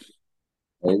one.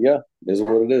 There you go. This is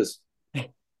what it is.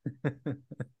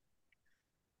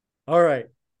 All right.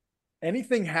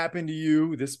 Anything happened to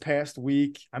you this past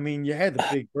week? I mean, you had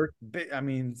the I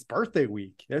mean, it's birthday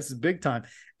week. This is big time.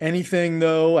 Anything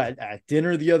though at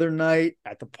dinner the other night,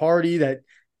 at the party that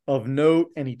of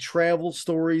note? Any travel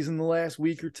stories in the last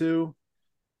week or two?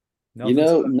 Nothing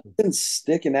special. Nothing's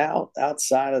sticking out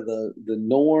outside of the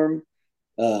norm.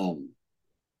 Um,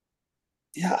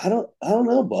 yeah, I don't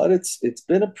know, bud. It's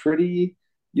been a pretty,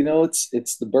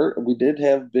 it's the birth. We did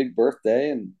have a big birthday,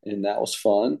 and that was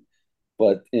fun.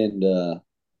 But and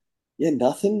yeah,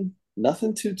 nothing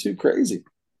too crazy.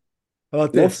 How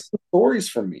about No this? fun stories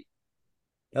from me.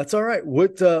 That's all right.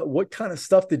 What kind of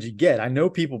stuff did you get? I know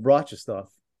people brought you stuff.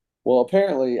 Well,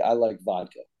 apparently I like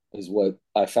vodka, is what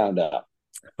I found out.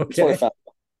 That's what I Okay. found.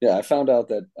 Yeah, I found out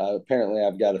that apparently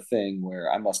I've got a thing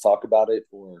where I must talk about it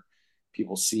or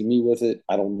people see me with it.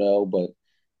 I don't know, but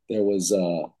there was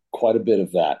quite a bit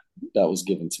of that was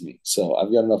given to me. So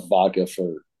I've got enough vodka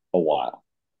for a while.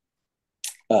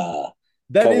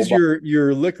 That Couple, is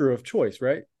your liquor of choice,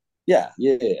 right? yeah,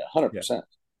 Yeah. 100%,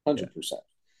 Yeah. 100%.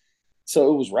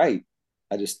 So it was right.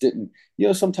 I just didn't.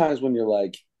 Sometimes when you're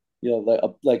like,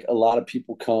 like a lot of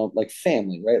people come, like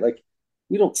family, right? Like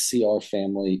we don't see our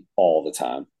family all the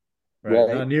time, Right.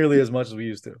 right? Not nearly as much as we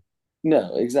used to.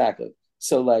 No, exactly.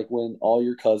 So like when all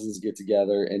your cousins get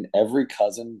together and every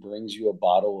cousin brings you a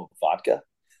bottle of vodka,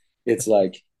 it's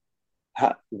like,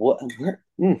 how, what, where?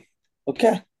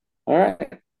 Okay, all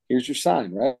right. Here's your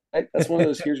sign, right? That's one of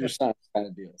those here's your sign kind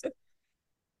of deals.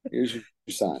 Here's your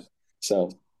sign. So,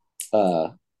 uh,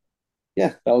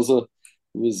 yeah, it was a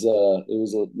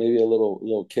maybe a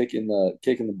little kick in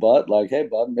the butt. Like, hey,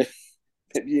 bud,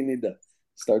 maybe you need to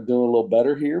start doing a little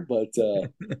better here. But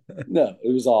no,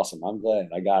 it was awesome. I'm glad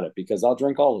I got it because I'll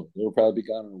drink all of it. It'll probably be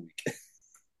gone in a week.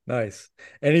 Nice.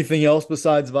 Anything else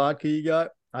besides vodka you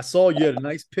got? I saw you had a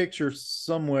nice picture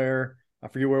somewhere. I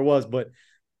forget where it was, but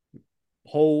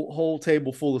whole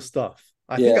table full of stuff.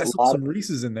 I think Yeah, I a saw lot of. some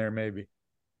Reese's in there, maybe.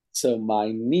 So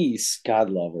my niece, God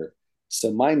love her.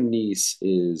 So my niece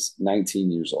is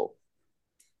 19 years old.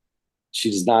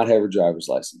 She does not have her driver's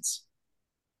license.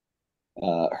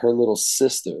 Her little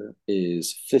sister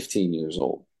is 15 years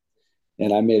old,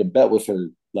 and I made a bet with her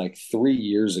like 3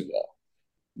 years ago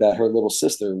that her little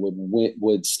sister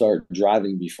would start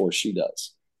driving before she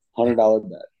does. $100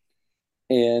 bet,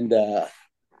 and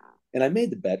I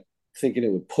made the bet thinking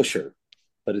it would push her,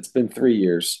 but it's been 3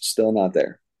 years, still not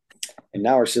there. And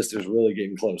now her sister's really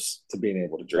getting close to being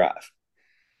able to drive.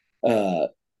 Uh,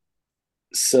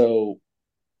 so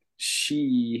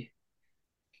she,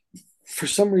 for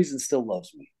some reason, still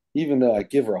loves me, even though I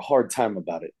give her a hard time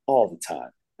about it all the time.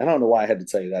 I don't know why I had to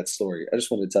tell you that story. I just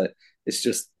wanted to tell you, it's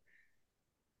just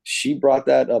she brought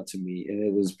that up to me, and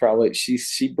it was probably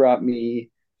she brought me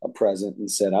a present and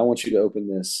said, "I want you to open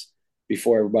this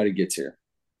before everybody gets here."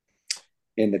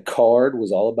 And the card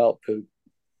was all about poop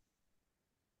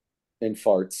and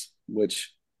farts,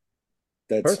 which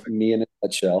that's Perfect. me in a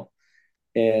nutshell.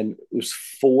 And it was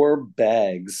 4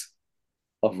 bags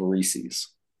of Reese's.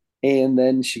 And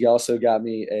then she also got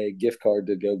me a gift card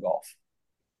to go golf.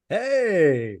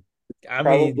 Hey, I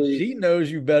mean, Probably she knows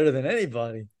you better than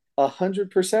anybody.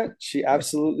 100%. She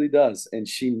absolutely does. And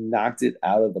she knocked it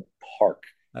out of the park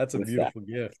That's a with that. beautiful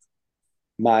gift.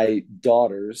 My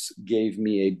daughters gave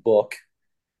me a book,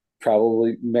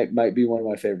 probably might be one of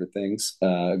my favorite things.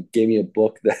 Gave me a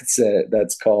book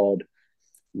that's called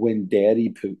When Daddy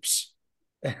Poops.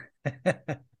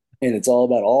 And it's all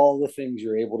about all the things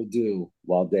you're able to do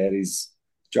while daddy's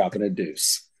dropping a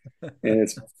deuce. And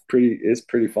it's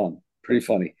pretty fun, pretty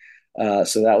funny.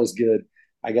 So that was good.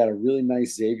 I got a really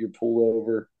nice Xavier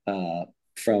pullover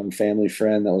from family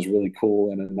friend that was really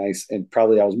cool, and a nice, and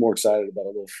probably I was more excited about a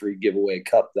little free giveaway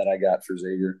cup that I got for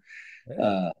Xavier. Hey,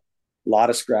 A lot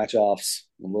of scratch offs,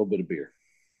 a little bit of beer.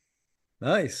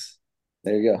 nice.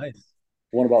 There you go. Nice.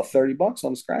 Won about $30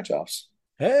 on the scratch offs.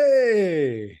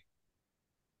 Hey,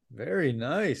 very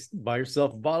nice. Buy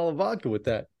yourself a bottle of vodka with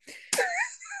that.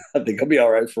 I think I'll be all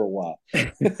right for a while.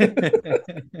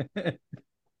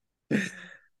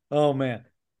 Oh man.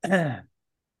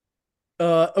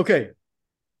 Okay,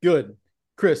 good.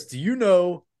 Chris, do you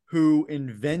know who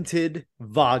invented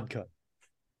vodka?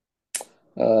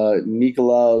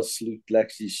 Nikolaus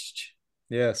Lutlexich.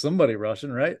 Yeah, somebody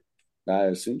Russian, right? I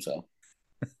assume so.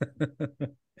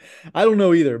 I don't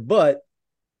know either, but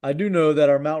I do know that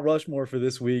our Mount Rushmore for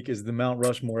this week is the Mount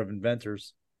Rushmore of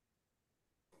inventors.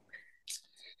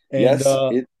 And Yes,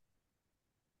 it.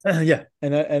 yeah,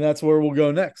 and that's where we'll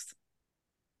go next.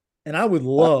 And I would Uh,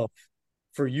 love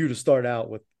for you to start out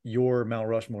with your Mount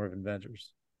Rushmore of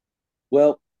inventors.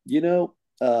 well,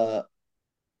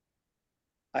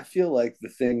 I feel like the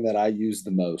thing that I use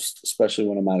the most, especially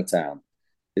when I'm out of town,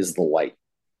 is the light.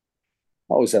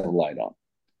 I always have a light on.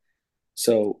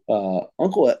 So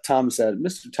Mr.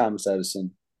 Thomas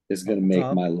Edison is going to Uncle make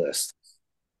Tom my list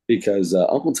because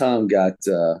Uncle Tom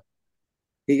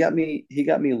he got me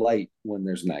light when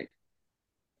there's night.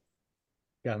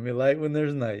 got me light when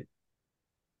there's night.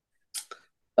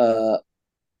 Uh,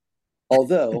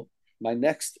 although my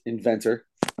next inventor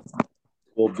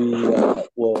will be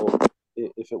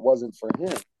if it wasn't for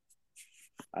him,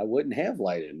 I wouldn't have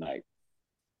light at night.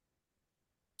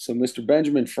 So Mr.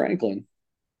 Benjamin Franklin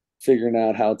figuring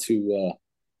out how to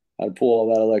pull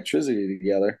all that electricity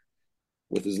together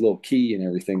with his little key and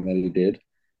everything that he did.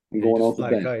 I'm Yeah, you going just Uncle fly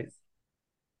a Ben. kite.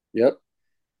 Yep,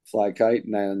 fly kite,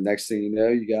 and then next thing you know,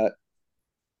 you got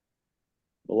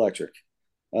electric.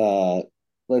 Uh,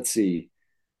 let's see.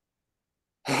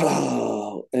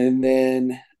 And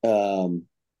then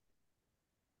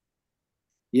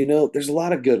there's a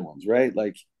lot of good ones, right?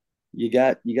 Like you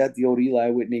got the old Eli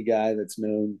Whitney guy that's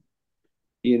known.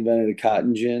 He invented a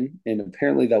cotton gin, and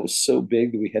apparently that was so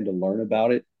big that we had to learn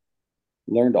about it.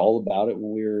 Learned all about it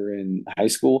when we were in high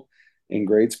school, in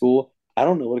grade school. I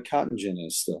don't know what a cotton gin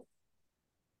is still.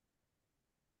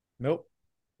 Nope,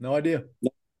 no idea.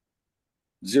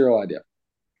 Zero idea.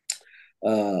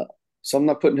 Uh, so I'm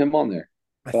not putting him on there.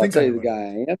 I But I'll think tell I you know what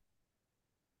it is.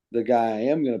 the guy I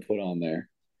am going to put on there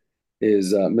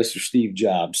is Mr. Steve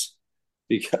Jobs,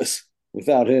 because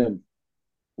without him,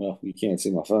 well, you can't see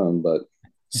my phone, but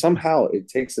somehow it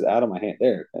takes it out of my hand.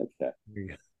 There, okay.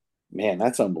 Man,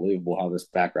 that's unbelievable how this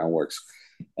background works.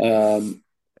 Um,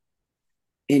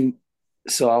 in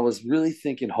so I was really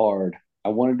thinking hard. I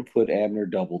wanted to put Abner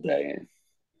Doubleday in,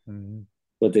 Mhm.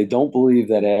 but they don't believe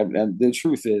that Abner. And the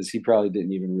truth is, he probably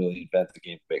didn't even really invent the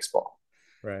game of baseball,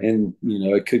 Right. and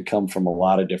it could come from a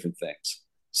lot of different things.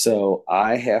 So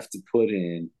I have to put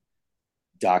in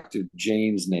Dr.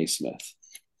 James Naismith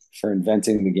for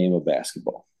inventing the game of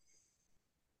basketball.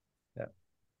 Yep.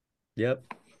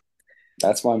 Yep.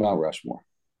 That's my Mount Rushmore.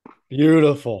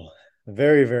 Beautiful.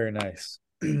 Very, very nice.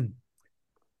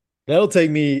 That'll take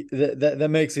me that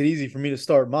makes it easy for me to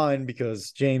start mine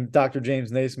because Dr.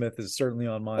 James Naismith is certainly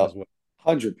on mine as well.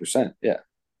 100%. Yeah.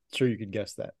 Sure you could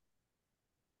guess that.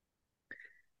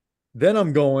 Then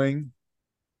I'm going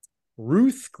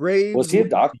Ruth Was Graves he a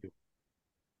doctor?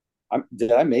 Wakefield.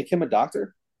 Did I make him a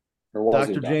doctor, or was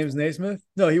he a Dr. doctor? James Naismith?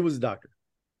 No, he was a doctor.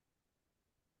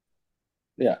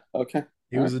 Yeah. Okay.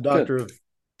 He All was right. a Good. doctor of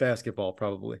basketball,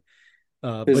 probably.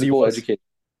 But he Physical was, education.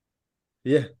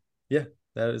 yeah, yeah,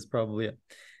 that is probably it.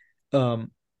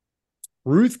 Um,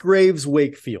 Ruth Graves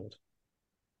Wakefield,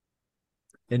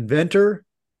 inventor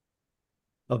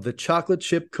of the chocolate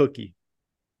chip cookie.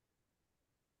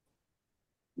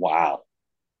 Wow.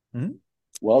 Mhm.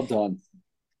 Well done.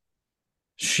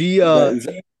 She, Is that, is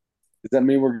that, does that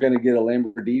mean we're going to get a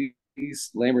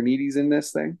Lamborghinis in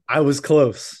this thing? I was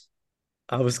close.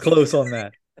 I was close on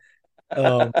that.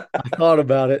 I thought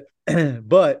about it,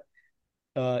 but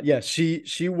yeah, she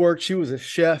worked. She was a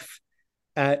chef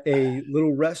at a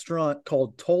little restaurant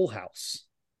called Toll House,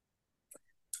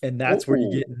 and that's where you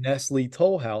Oh, get Nestle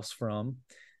Toll House from,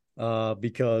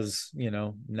 because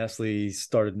Nestle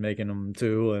started making them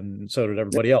too, and so did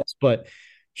everybody else. But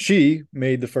she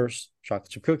made the first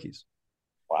chocolate chip cookies.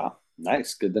 wow.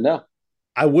 Nice. Good to know.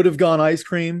 I would have gone ice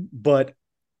cream, but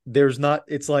there's not.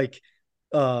 It's like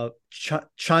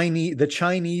Chinese, the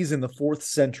Chinese in the fourth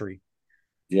century.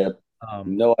 Yep.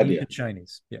 No idea. Ancient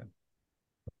Chinese. Yeah.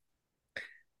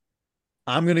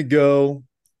 I'm gonna go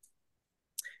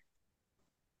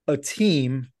a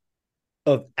team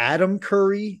of Adam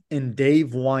Curry and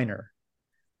Dave Weiner.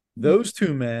 Those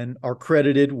two men are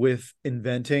credited with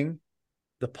inventing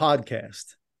the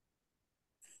podcast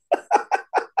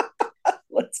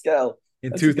Let's go. in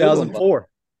That's a good one, Mike. 2004.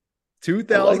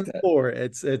 I like that. 2004.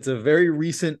 It's a very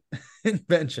recent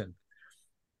invention.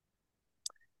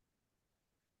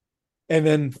 And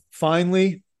then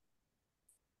finally,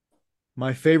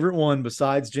 my favorite one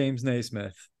besides James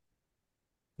Naismith,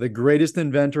 the greatest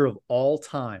inventor of all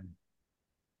time,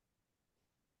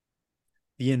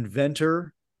 the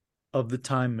inventor of the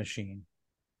time machine,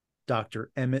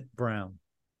 Dr. Emmett Brown.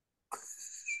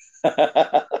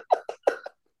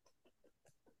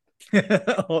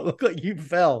 Oh, look like you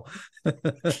fell. I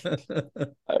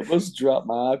almost dropped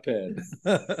my iPad.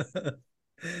 That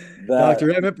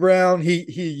Dr. Emmett Brown, he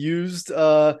used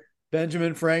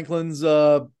Benjamin Franklin's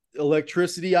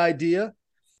electricity idea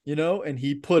and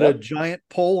he put a Yep. giant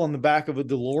pole on the back of a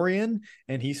DeLorean,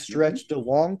 and he Mhm. stretched a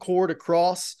long cord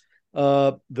across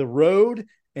the road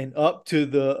and up to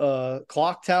the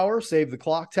clock tower. Save the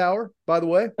clock tower, by the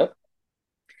way. Yep.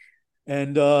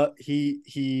 And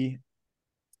he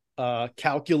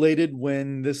calculated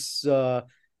when this or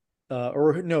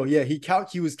no, yeah,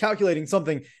 he was calculating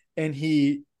something, and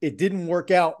it didn't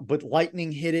work out, but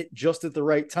lightning hit it just at the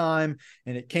right time,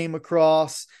 and it came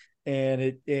across,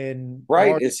 and Right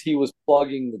Marty. as he was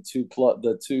plugging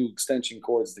the two extension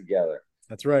cords together.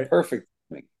 That's right. Perfect.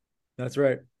 That's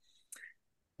right.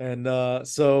 And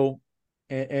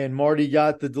and Marty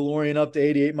got the DeLorean up to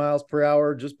 88 miles per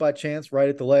hour just by chance, right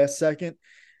at the last second,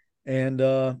 and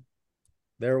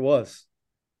there it was.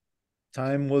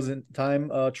 Time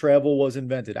travel was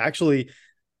invented. Actually,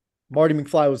 Marty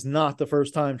McFly was not the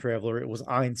first time traveler. It was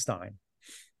Einstein.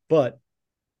 But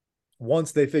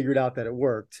once they figured out that it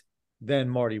worked, then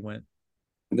Marty went.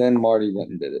 Then Marty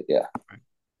went and did it. Yeah.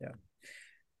 Yeah.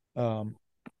 Um,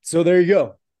 so there you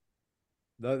go.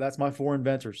 That's my four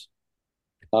inventors.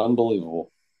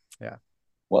 Unbelievable. Yeah.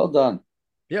 Well done.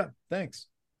 Yeah. Thanks.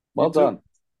 You Well too. done.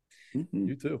 Mhm.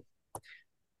 You too.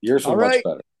 Yours were All much right.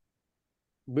 better.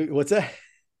 What's that?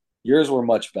 Yours were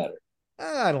much better.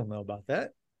 I don't know about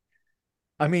that.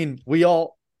 I mean,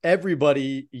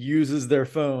 everybody uses their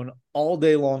phone all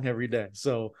day long, every day.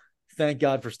 So thank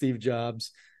God for Steve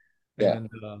Jobs. Yeah. And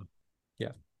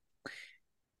yeah.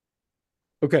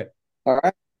 Okay. All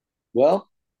right. Well,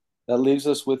 that leaves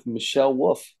us with Michelle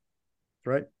Wolf.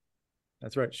 Right.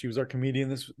 That's right. She was our comedian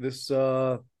this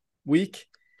week.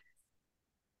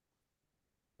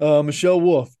 Michelle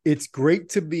Wolf. It's great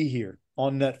to be here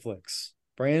on Netflix.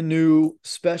 Brand new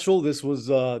special. This was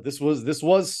a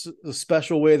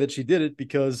special way that she did it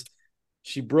because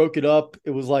she broke it up.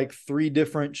 It was like three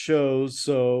different shows,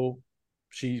 so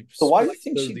she So why do you spliced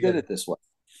think those she did together. it this way?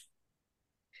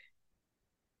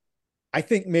 I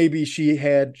think maybe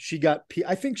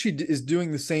I think she is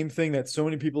doing the same thing that so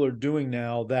many people are doing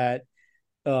now, that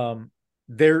um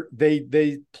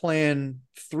they plan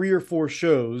three or four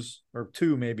shows, or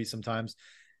two maybe sometimes,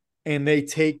 and they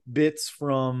take bits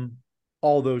from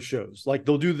all those shows. Like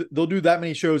they'll do that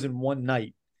many shows in one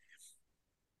night,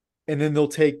 and then they'll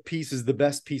take the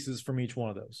best pieces from each one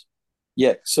of those.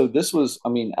 Yeah. So this was, I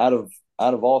mean, out of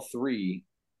all three,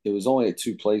 it was only at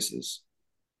two places.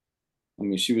 I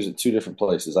mean, she was at two different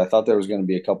places. I thought there was going to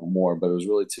be a couple more, but it was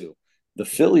really two. The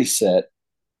Philly set,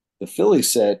 the Philly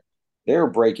set, they were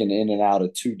breaking in and out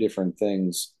of two different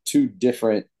things, two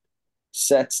different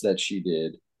sets that she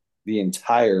did the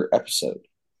entire episode,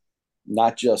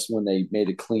 not just when they made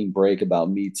a clean break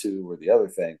about Me Too or the other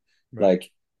thing. Right.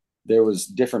 Like there was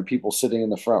different people sitting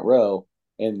in the front row,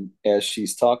 and as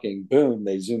she's talking, boom,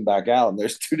 they zoom back out, and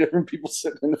there's two different people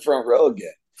sitting in the front row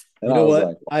again. And You I know was what?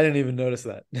 like, I didn't even notice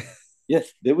that. yeah,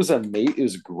 it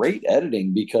was great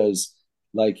editing because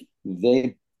like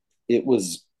they it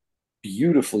was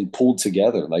beautifully pulled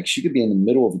together. Like she could be in the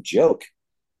middle of a joke.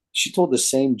 She told the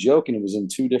same joke and it was in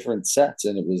two different sets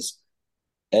and it was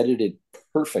edited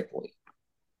perfectly.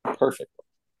 Perfectly.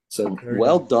 So Very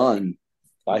well nice. done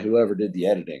by whoever did the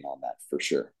editing on that for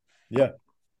sure. Yeah.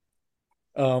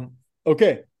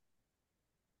 Okay.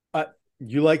 Uh,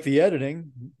 you like the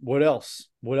editing. What else?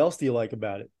 What else do you like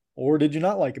about it? Or did you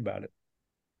not like about it?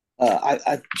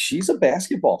 She's a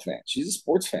basketball fan. She's a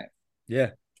sports fan.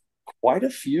 Yeah. Quite a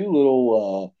few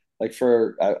little like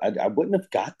for I wouldn't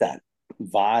have got that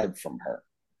vibe from her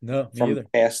No, me from either.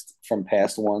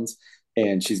 past ones,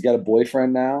 and she's got a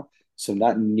boyfriend now, so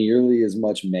not nearly as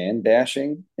much man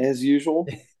bashing as usual.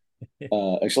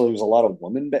 Actually, there was a lot of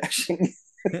woman bashing.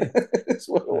 That's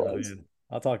what it Oh, was. yeah.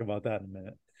 I'll talk about that in a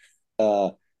minute.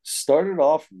 Uh, Started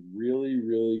off really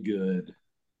really good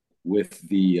with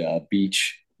the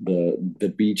the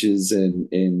beaches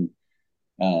in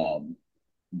um,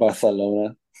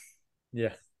 Barcelona.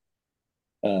 Yeah.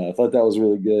 I thought that was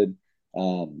really good.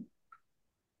 Um,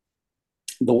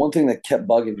 the one thing that kept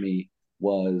bugging me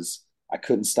was I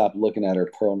couldn't stop looking at her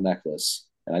pearl necklace.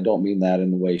 And I don't mean that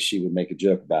in the way she would make a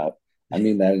joke about. I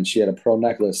mean that, and she had a pearl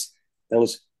necklace that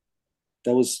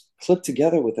was clipped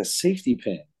together with a safety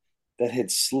pin that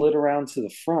had slid around to the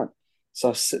front. So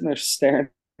I was sitting there staring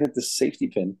at the safety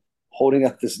pin, holding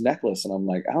up this necklace, and I'm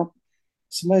like, oh,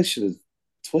 somebody should have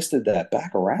twisted that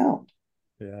back around.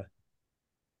 Yeah.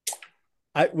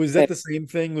 I was that And the same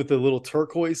thing with the little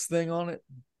turquoise thing on it?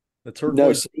 The no,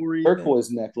 turquoise so jewelry thing? turquoise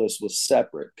necklace was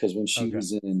separate because when she Okay.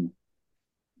 was in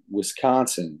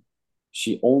Wisconsin,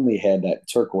 she only had that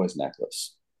turquoise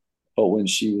necklace. But when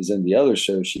she was in the other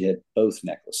show, she had both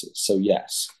necklaces. So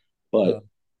yes, Uh, but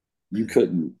you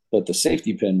couldn't. But the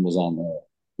safety pin was on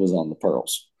the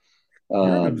pearls. You're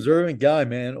an Um, observant guy,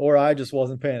 man, or I just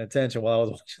wasn't paying attention while I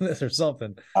was watching this or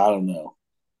something. I don't know.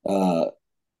 Uh,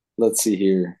 let's see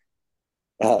here.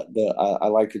 I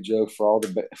like a joke for all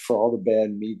the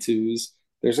bad Me Too's.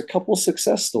 There's a couple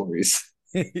success stories.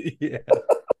 Yeah.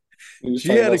 We was She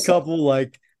talking had about a couple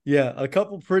like, yeah, a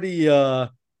couple pretty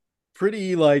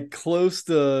like close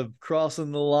to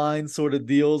crossing the line sort of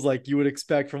deals like you would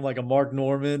expect from like a Mark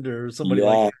Normand or somebody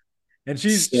like yeah, that. And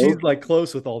she's so like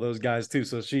close with all those guys too.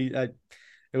 So it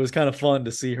was kind of fun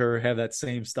to see her have that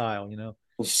same style, you know.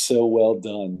 so well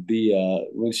done. The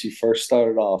when she first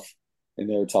started off and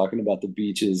they were talking about the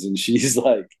beaches and she's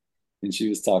like and she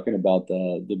was talking about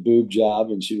the boob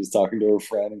job and she was talking to her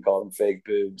friend and called them fake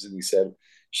boobs and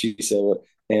she said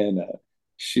and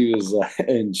she was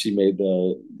and she made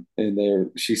the and there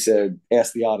she said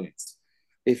ask the audience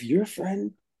if your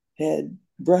friend had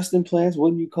breast implants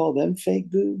wouldn't you call them fake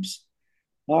boobs?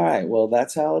 All right, well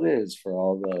that's how it is for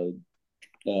all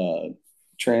the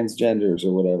transgenders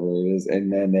or whatever it is.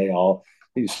 And then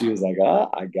she was like, ah,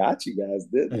 I got you guys,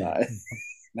 didn't I?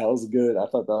 That was good. I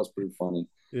thought that was pretty funny.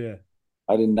 Yeah.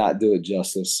 I did not do it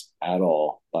justice at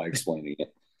all by explaining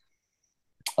it.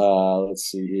 Let's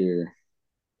see here.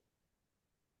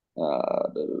 Da,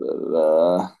 da,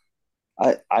 da,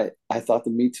 da. I thought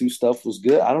the Me Too stuff was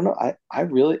good. I don't know.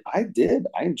 I did.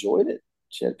 I enjoyed it.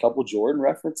 She had a couple Jordan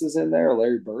references in there, a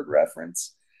Larry Bird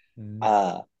reference. Mhm.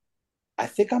 Uh, I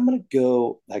think I'm gonna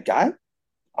go like I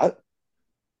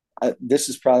this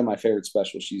is probably my favorite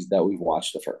special she's that we've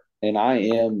watched of her, and I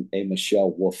am a Michelle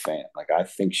Wolf fan. Like I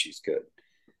think she's good.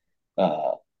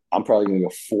 Uh, I'm probably gonna go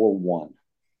 4-1.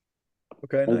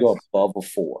 Okay, I'm gonna go nice. above a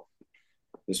 4.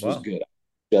 This was Wow. good.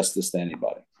 Justice to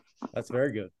anybody. That's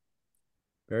very good.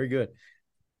 Very good.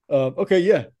 Okay,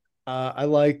 yeah. I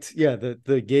liked, yeah,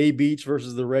 the gay beach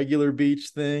versus the regular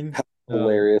beach thing. Um,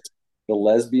 Hilarious. The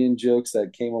lesbian jokes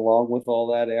that came along with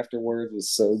all that afterwards was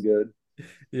so good.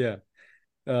 yeah.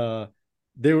 Uh,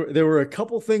 there were a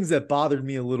couple things that bothered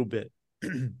me a little bit.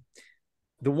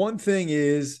 The one thing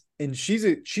is, and she's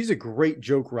a great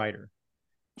joke writer.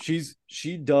 She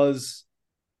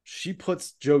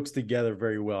puts jokes together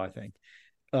very well, I think.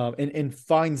 And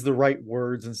finds the right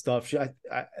words and stuff.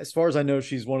 As far as I know,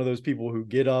 she's one of those people who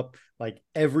get up like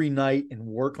every night and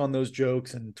work on those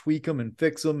jokes and tweak them and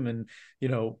fix them and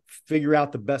figure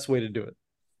out the best way to do it.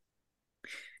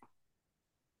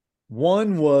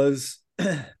 One was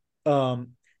um,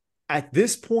 at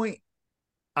this point,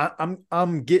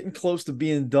 I'm getting close to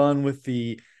being done with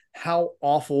the how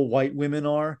awful white women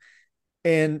are,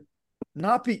 and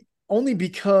not be only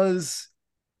because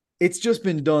it's just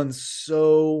been done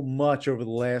so much over the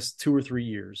last 2 or 3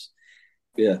 years.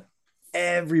 Yeah.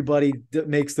 Everybody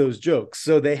makes those jokes,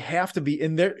 so they have to be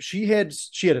in there. She had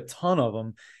a ton of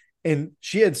them, and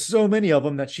she had so many of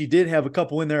them that she did have a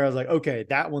couple in there. I was like, okay,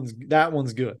 that one's good. That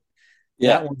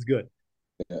Yeah. one's good.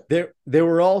 Yeah. There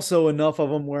were also enough of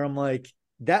them where I'm like,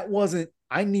 that wasn't.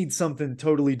 I need something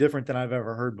totally different than I've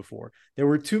ever heard before. There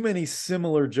were too many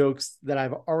similar jokes that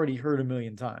I've already heard a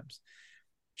million times.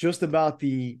 Just about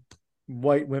the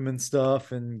white women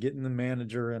stuff and getting the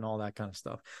manager and all that kind of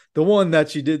stuff. The one that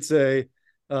she did say,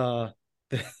 the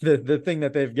thing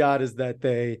that they've got is that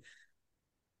the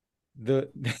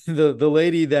the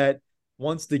lady that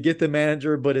wants to get the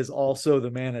manager but is also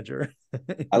the manager.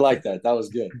 I like that. That was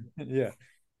good. Yeah.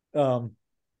 Um.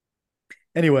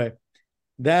 Anyway,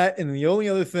 that and the only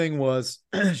other thing was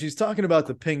she's talking about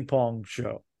the ping pong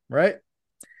show, right?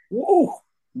 Woo.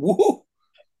 Woo.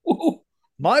 Woo.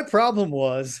 My problem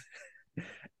was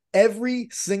every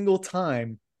single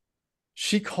time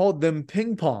she called them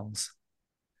ping pongs.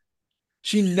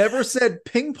 She never said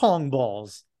ping pong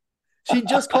balls. She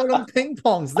just called them ping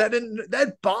pongs.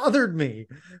 That bothered me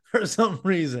for some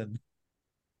reason.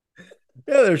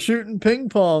 Yeah, they're shooting ping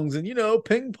pongs and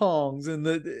ping pongs and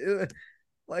the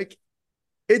like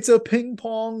it's a ping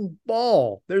pong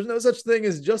ball. There's no such thing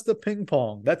as just a ping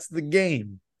pong. That's the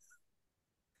game.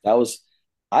 That was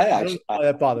I I don't know actually why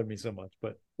that bothered me so much,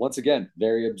 but once again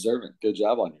very observant. Good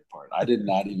job on your part. I did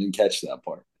not even catch that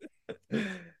part.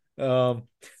 um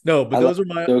no, but I like those are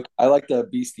my the joke. I like the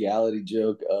bestiality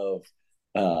joke of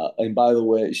and by the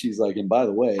way, she's like, and by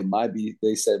the way,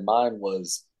 they said mine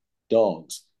was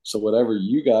dogs. So whatever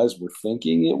you guys were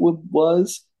thinking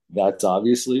was, that's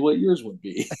obviously what yours would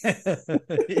be.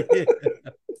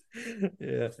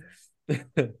 yeah.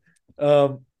 Yeah.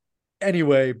 um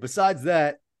anyway, besides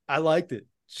that, I liked it.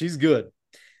 She's good.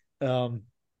 Um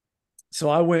so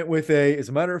I went with as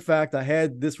a matter of fact, I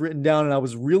had this written down and I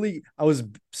was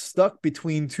stuck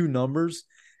between two numbers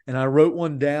and I wrote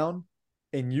one down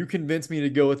and you convinced me to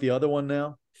go with the other one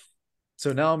now.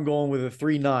 So now I'm going with a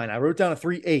 3.9. I wrote down a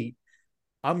 3.8,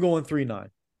 I'm going 3-9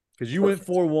 because you went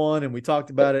Perfect. 4-1 and we talked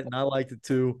about it and I liked it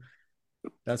too.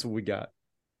 That's what we got.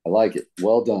 I like it.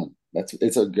 Well done. That's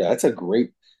a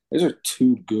great. Those are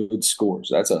two good scores.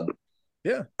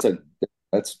 Yeah. That's a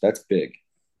that's big.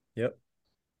 Yep.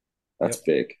 That's Yep.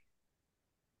 big.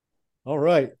 All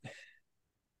right.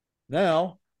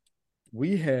 Now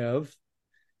we have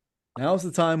now's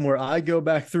the time where I go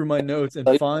back through my notes and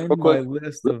Tell you find real my quick.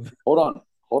 list of Hold on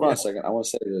yeah. a second. I want to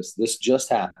say this. This just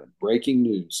happened. Breaking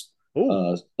news.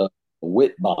 Oh, A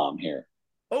wit bomb here.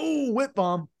 oh, whip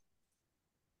bomb.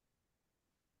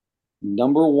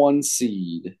 Number one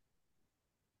seed.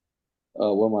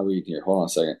 What am I reading here? Hold on a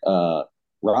second.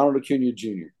 Ronald Acuna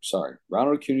Jr. Sorry,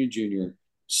 Ronald Acuna Jr.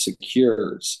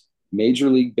 secures Major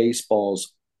League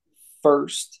Baseball's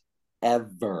first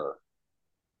ever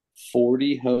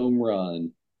 40 home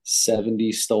run,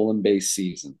 70 stolen base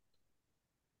season,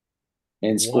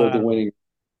 and scored the Wow. winning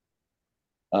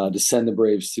to send the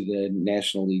Braves to the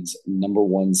National League's number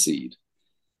one seed.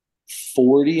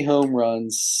 40 home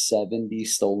runs, 70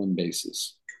 stolen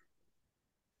bases.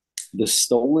 The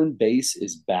stolen base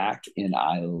is back, and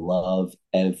I love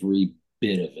every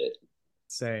bit of it.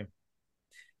 Same.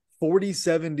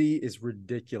 40-70 is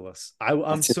ridiculous. I'm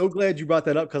That's it. so glad you brought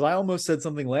that up because I almost said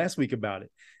something last week about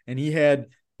it. And he had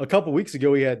a couple weeks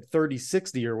ago, he had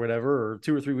 30-60 or whatever, or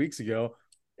 2 or 3 weeks ago.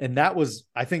 And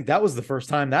I think that was the first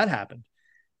time that happened.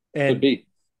 Could And be.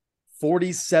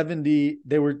 40-70,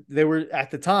 they were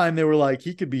at the time, they were like,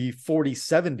 he could be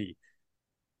 40-70.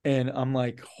 And I'm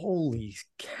like, holy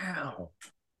cow,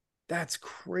 that's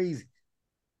crazy.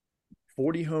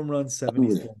 40 home runs, 70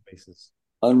 Unreal. stolen bases.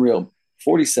 Unreal.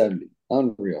 40-70.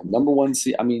 Unreal. Number one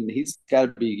seed. I mean, he's got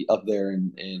to be up there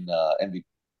in MVP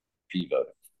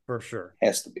voting. For sure.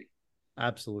 Has to be.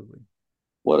 Absolutely.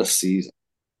 What a season.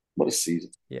 What a season.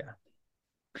 Yeah.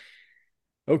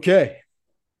 Okay.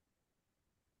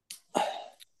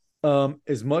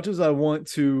 As much as I want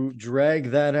to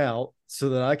drag that out so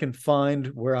that I can find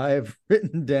where I have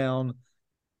written down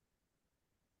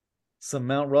some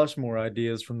Mount Rushmore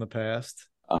ideas from the past.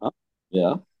 Uh-huh.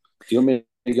 Yeah. Do you want me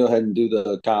to go ahead and do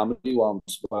the comedy while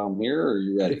I'm here, or are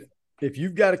you If ready? if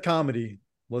you've got a comedy,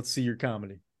 let's see your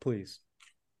comedy, please.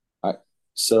 All right.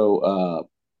 So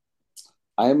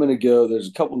I am going to go. There's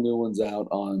a couple new ones out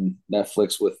on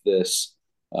Netflix with this.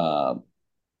 Um,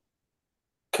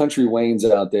 Country Wayne's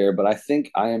out there, but I think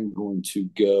I am going to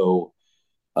go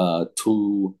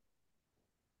to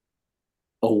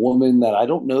a woman that I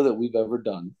don't know that we've ever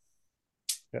done.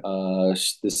 Yeah.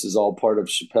 This is all part of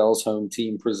Chappelle's Home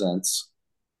Team Presents.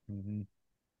 Mm-hmm.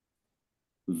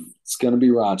 It's going to be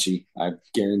raunchy. I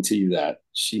guarantee you that.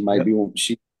 Yep.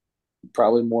 She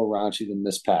probably more raunchy than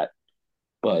Miss Pat,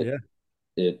 but Yeah.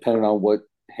 depending on what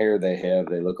hair they have,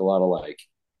 they look a lot alike.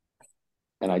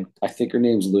 And I think her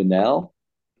name's Lunell.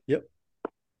 Yep.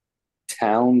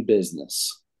 Town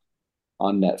Business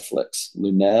on Netflix.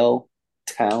 Lunell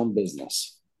Town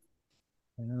Business.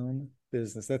 Town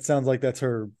Business. That sounds like that's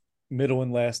her middle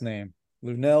and last name.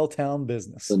 Lunell Town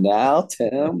Business. Lunell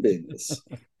Town Business.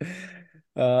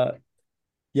 uh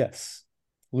yes.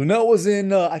 Lunell was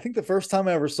in I think the first time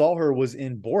I ever saw her was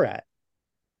in Borat.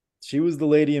 She was the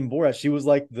lady in Borat. She was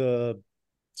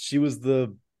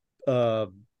the uh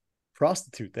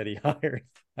prostitute that he hired,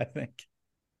 I think.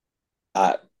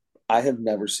 I I have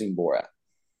never seen Borat.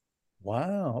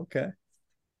 Wow, okay.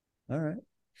 All right.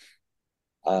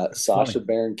 That's Sasha funny.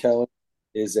 Baron Cohen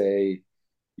is a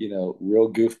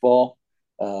real goofball,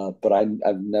 but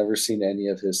I've never seen any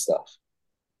of his stuff.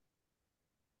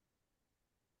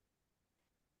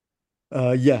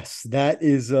 Yes, that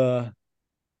is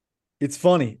it's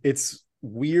funny. It's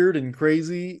weird and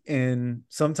crazy and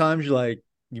sometimes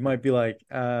you might be like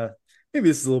maybe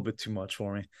this is a little bit too much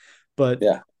for me. But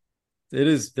Yeah,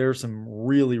 there's some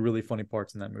really really funny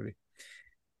parts in that movie.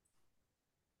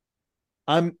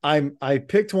 I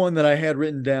picked one that I had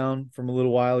written down from a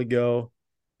little while ago,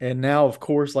 and now, of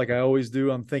course, like I always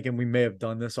do, I'm thinking we may have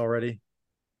done this already.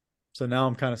 So now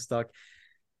I'm kind of stuck.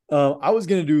 I was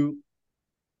gonna do.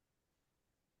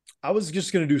 I was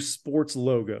just gonna do sports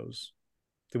logos.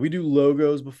 Did we do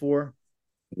logos before?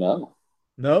 no,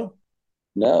 No,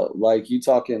 no. Like you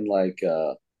talking like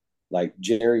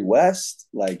Jerry West,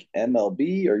 like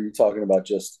MLB, or you talking about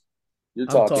just you're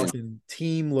I'm talking talking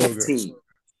team logos. team?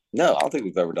 No, I don't think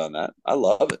we've ever done that. I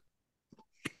love it.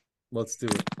 Let's do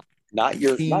it. Not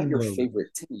Team your logos.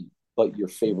 favorite team, but your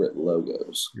favorite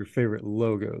logos. Your favorite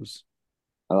logos.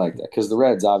 I like that because the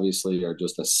Reds obviously are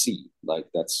just a C. Like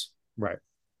that's Right.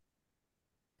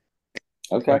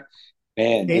 okay. Right.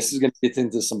 Man, Eh, this is gonna get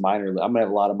into some minor. I'm gonna have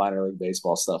a lot of minor league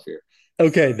baseball stuff here.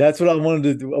 Okay, that's what I wanted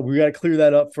to do. We got to clear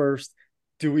that up first.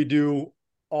 Do we do?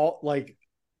 all like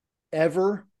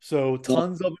ever. So No,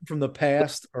 tons of them from the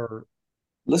past are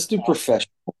let's do awesome.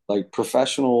 professional, like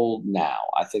professional now.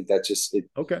 I think that just it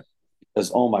Okay.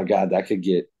 because oh my God, that could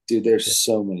get dude, there's Yeah.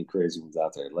 so many crazy ones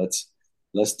out there.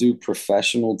 Let's do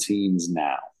professional teams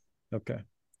now. Okay.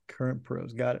 Current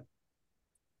pros. Got it.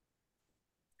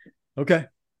 Okay.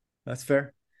 That's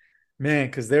fair. Man,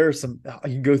 because there are some,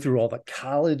 you can go through all the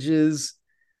colleges.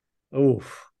 Oh,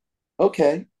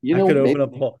 Okay. I could open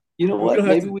up a whole, You know we don't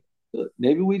what? have to,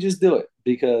 Maybe we just do it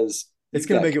because it's you've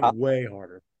going to got make it way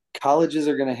harder. colleges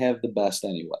are going to have the best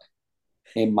anyway,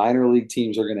 and minor league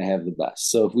teams are going to have the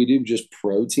best. So if we do just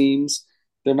pro teams,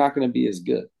 they're not going to be as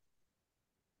good.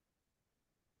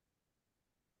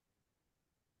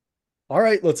 All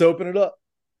right, let's open it up.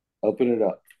 Open it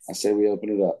up. I say we open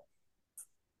it up.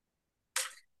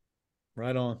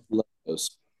 Right on.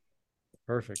 Logos,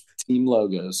 Perfect. team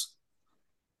logos.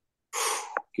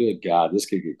 Good God, this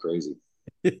could get crazy.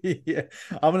 Yeah,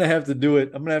 I'm gonna have to do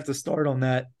it. I'm gonna have to start on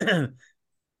that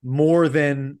more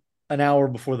than an hour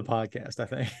before the podcast,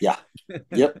 I Yeah. think.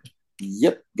 Yep.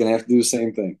 Yep. Gonna have to do the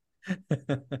same thing.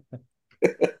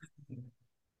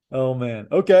 Oh man.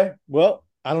 Okay. Well,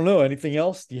 I don't know. Anything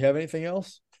else? Do you have anything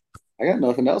else? I got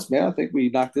nothing else, man. I think we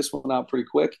knocked this one out pretty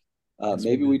quick. Yes, we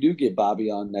Maybe we did. do get Bobby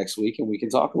on next week, and we can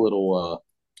talk a little.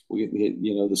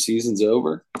 The season's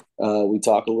over. We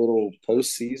talk a little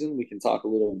postseason. We can talk a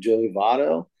little Joey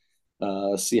Votto.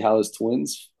 See how his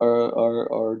twins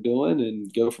are doing,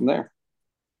 and go from there.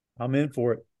 I'm in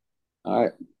for it. All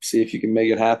right. See if you can make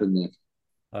it happen then.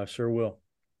 I sure will.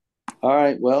 All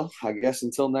right. Well, I guess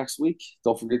until next week,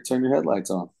 don't forget to turn your headlights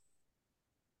on.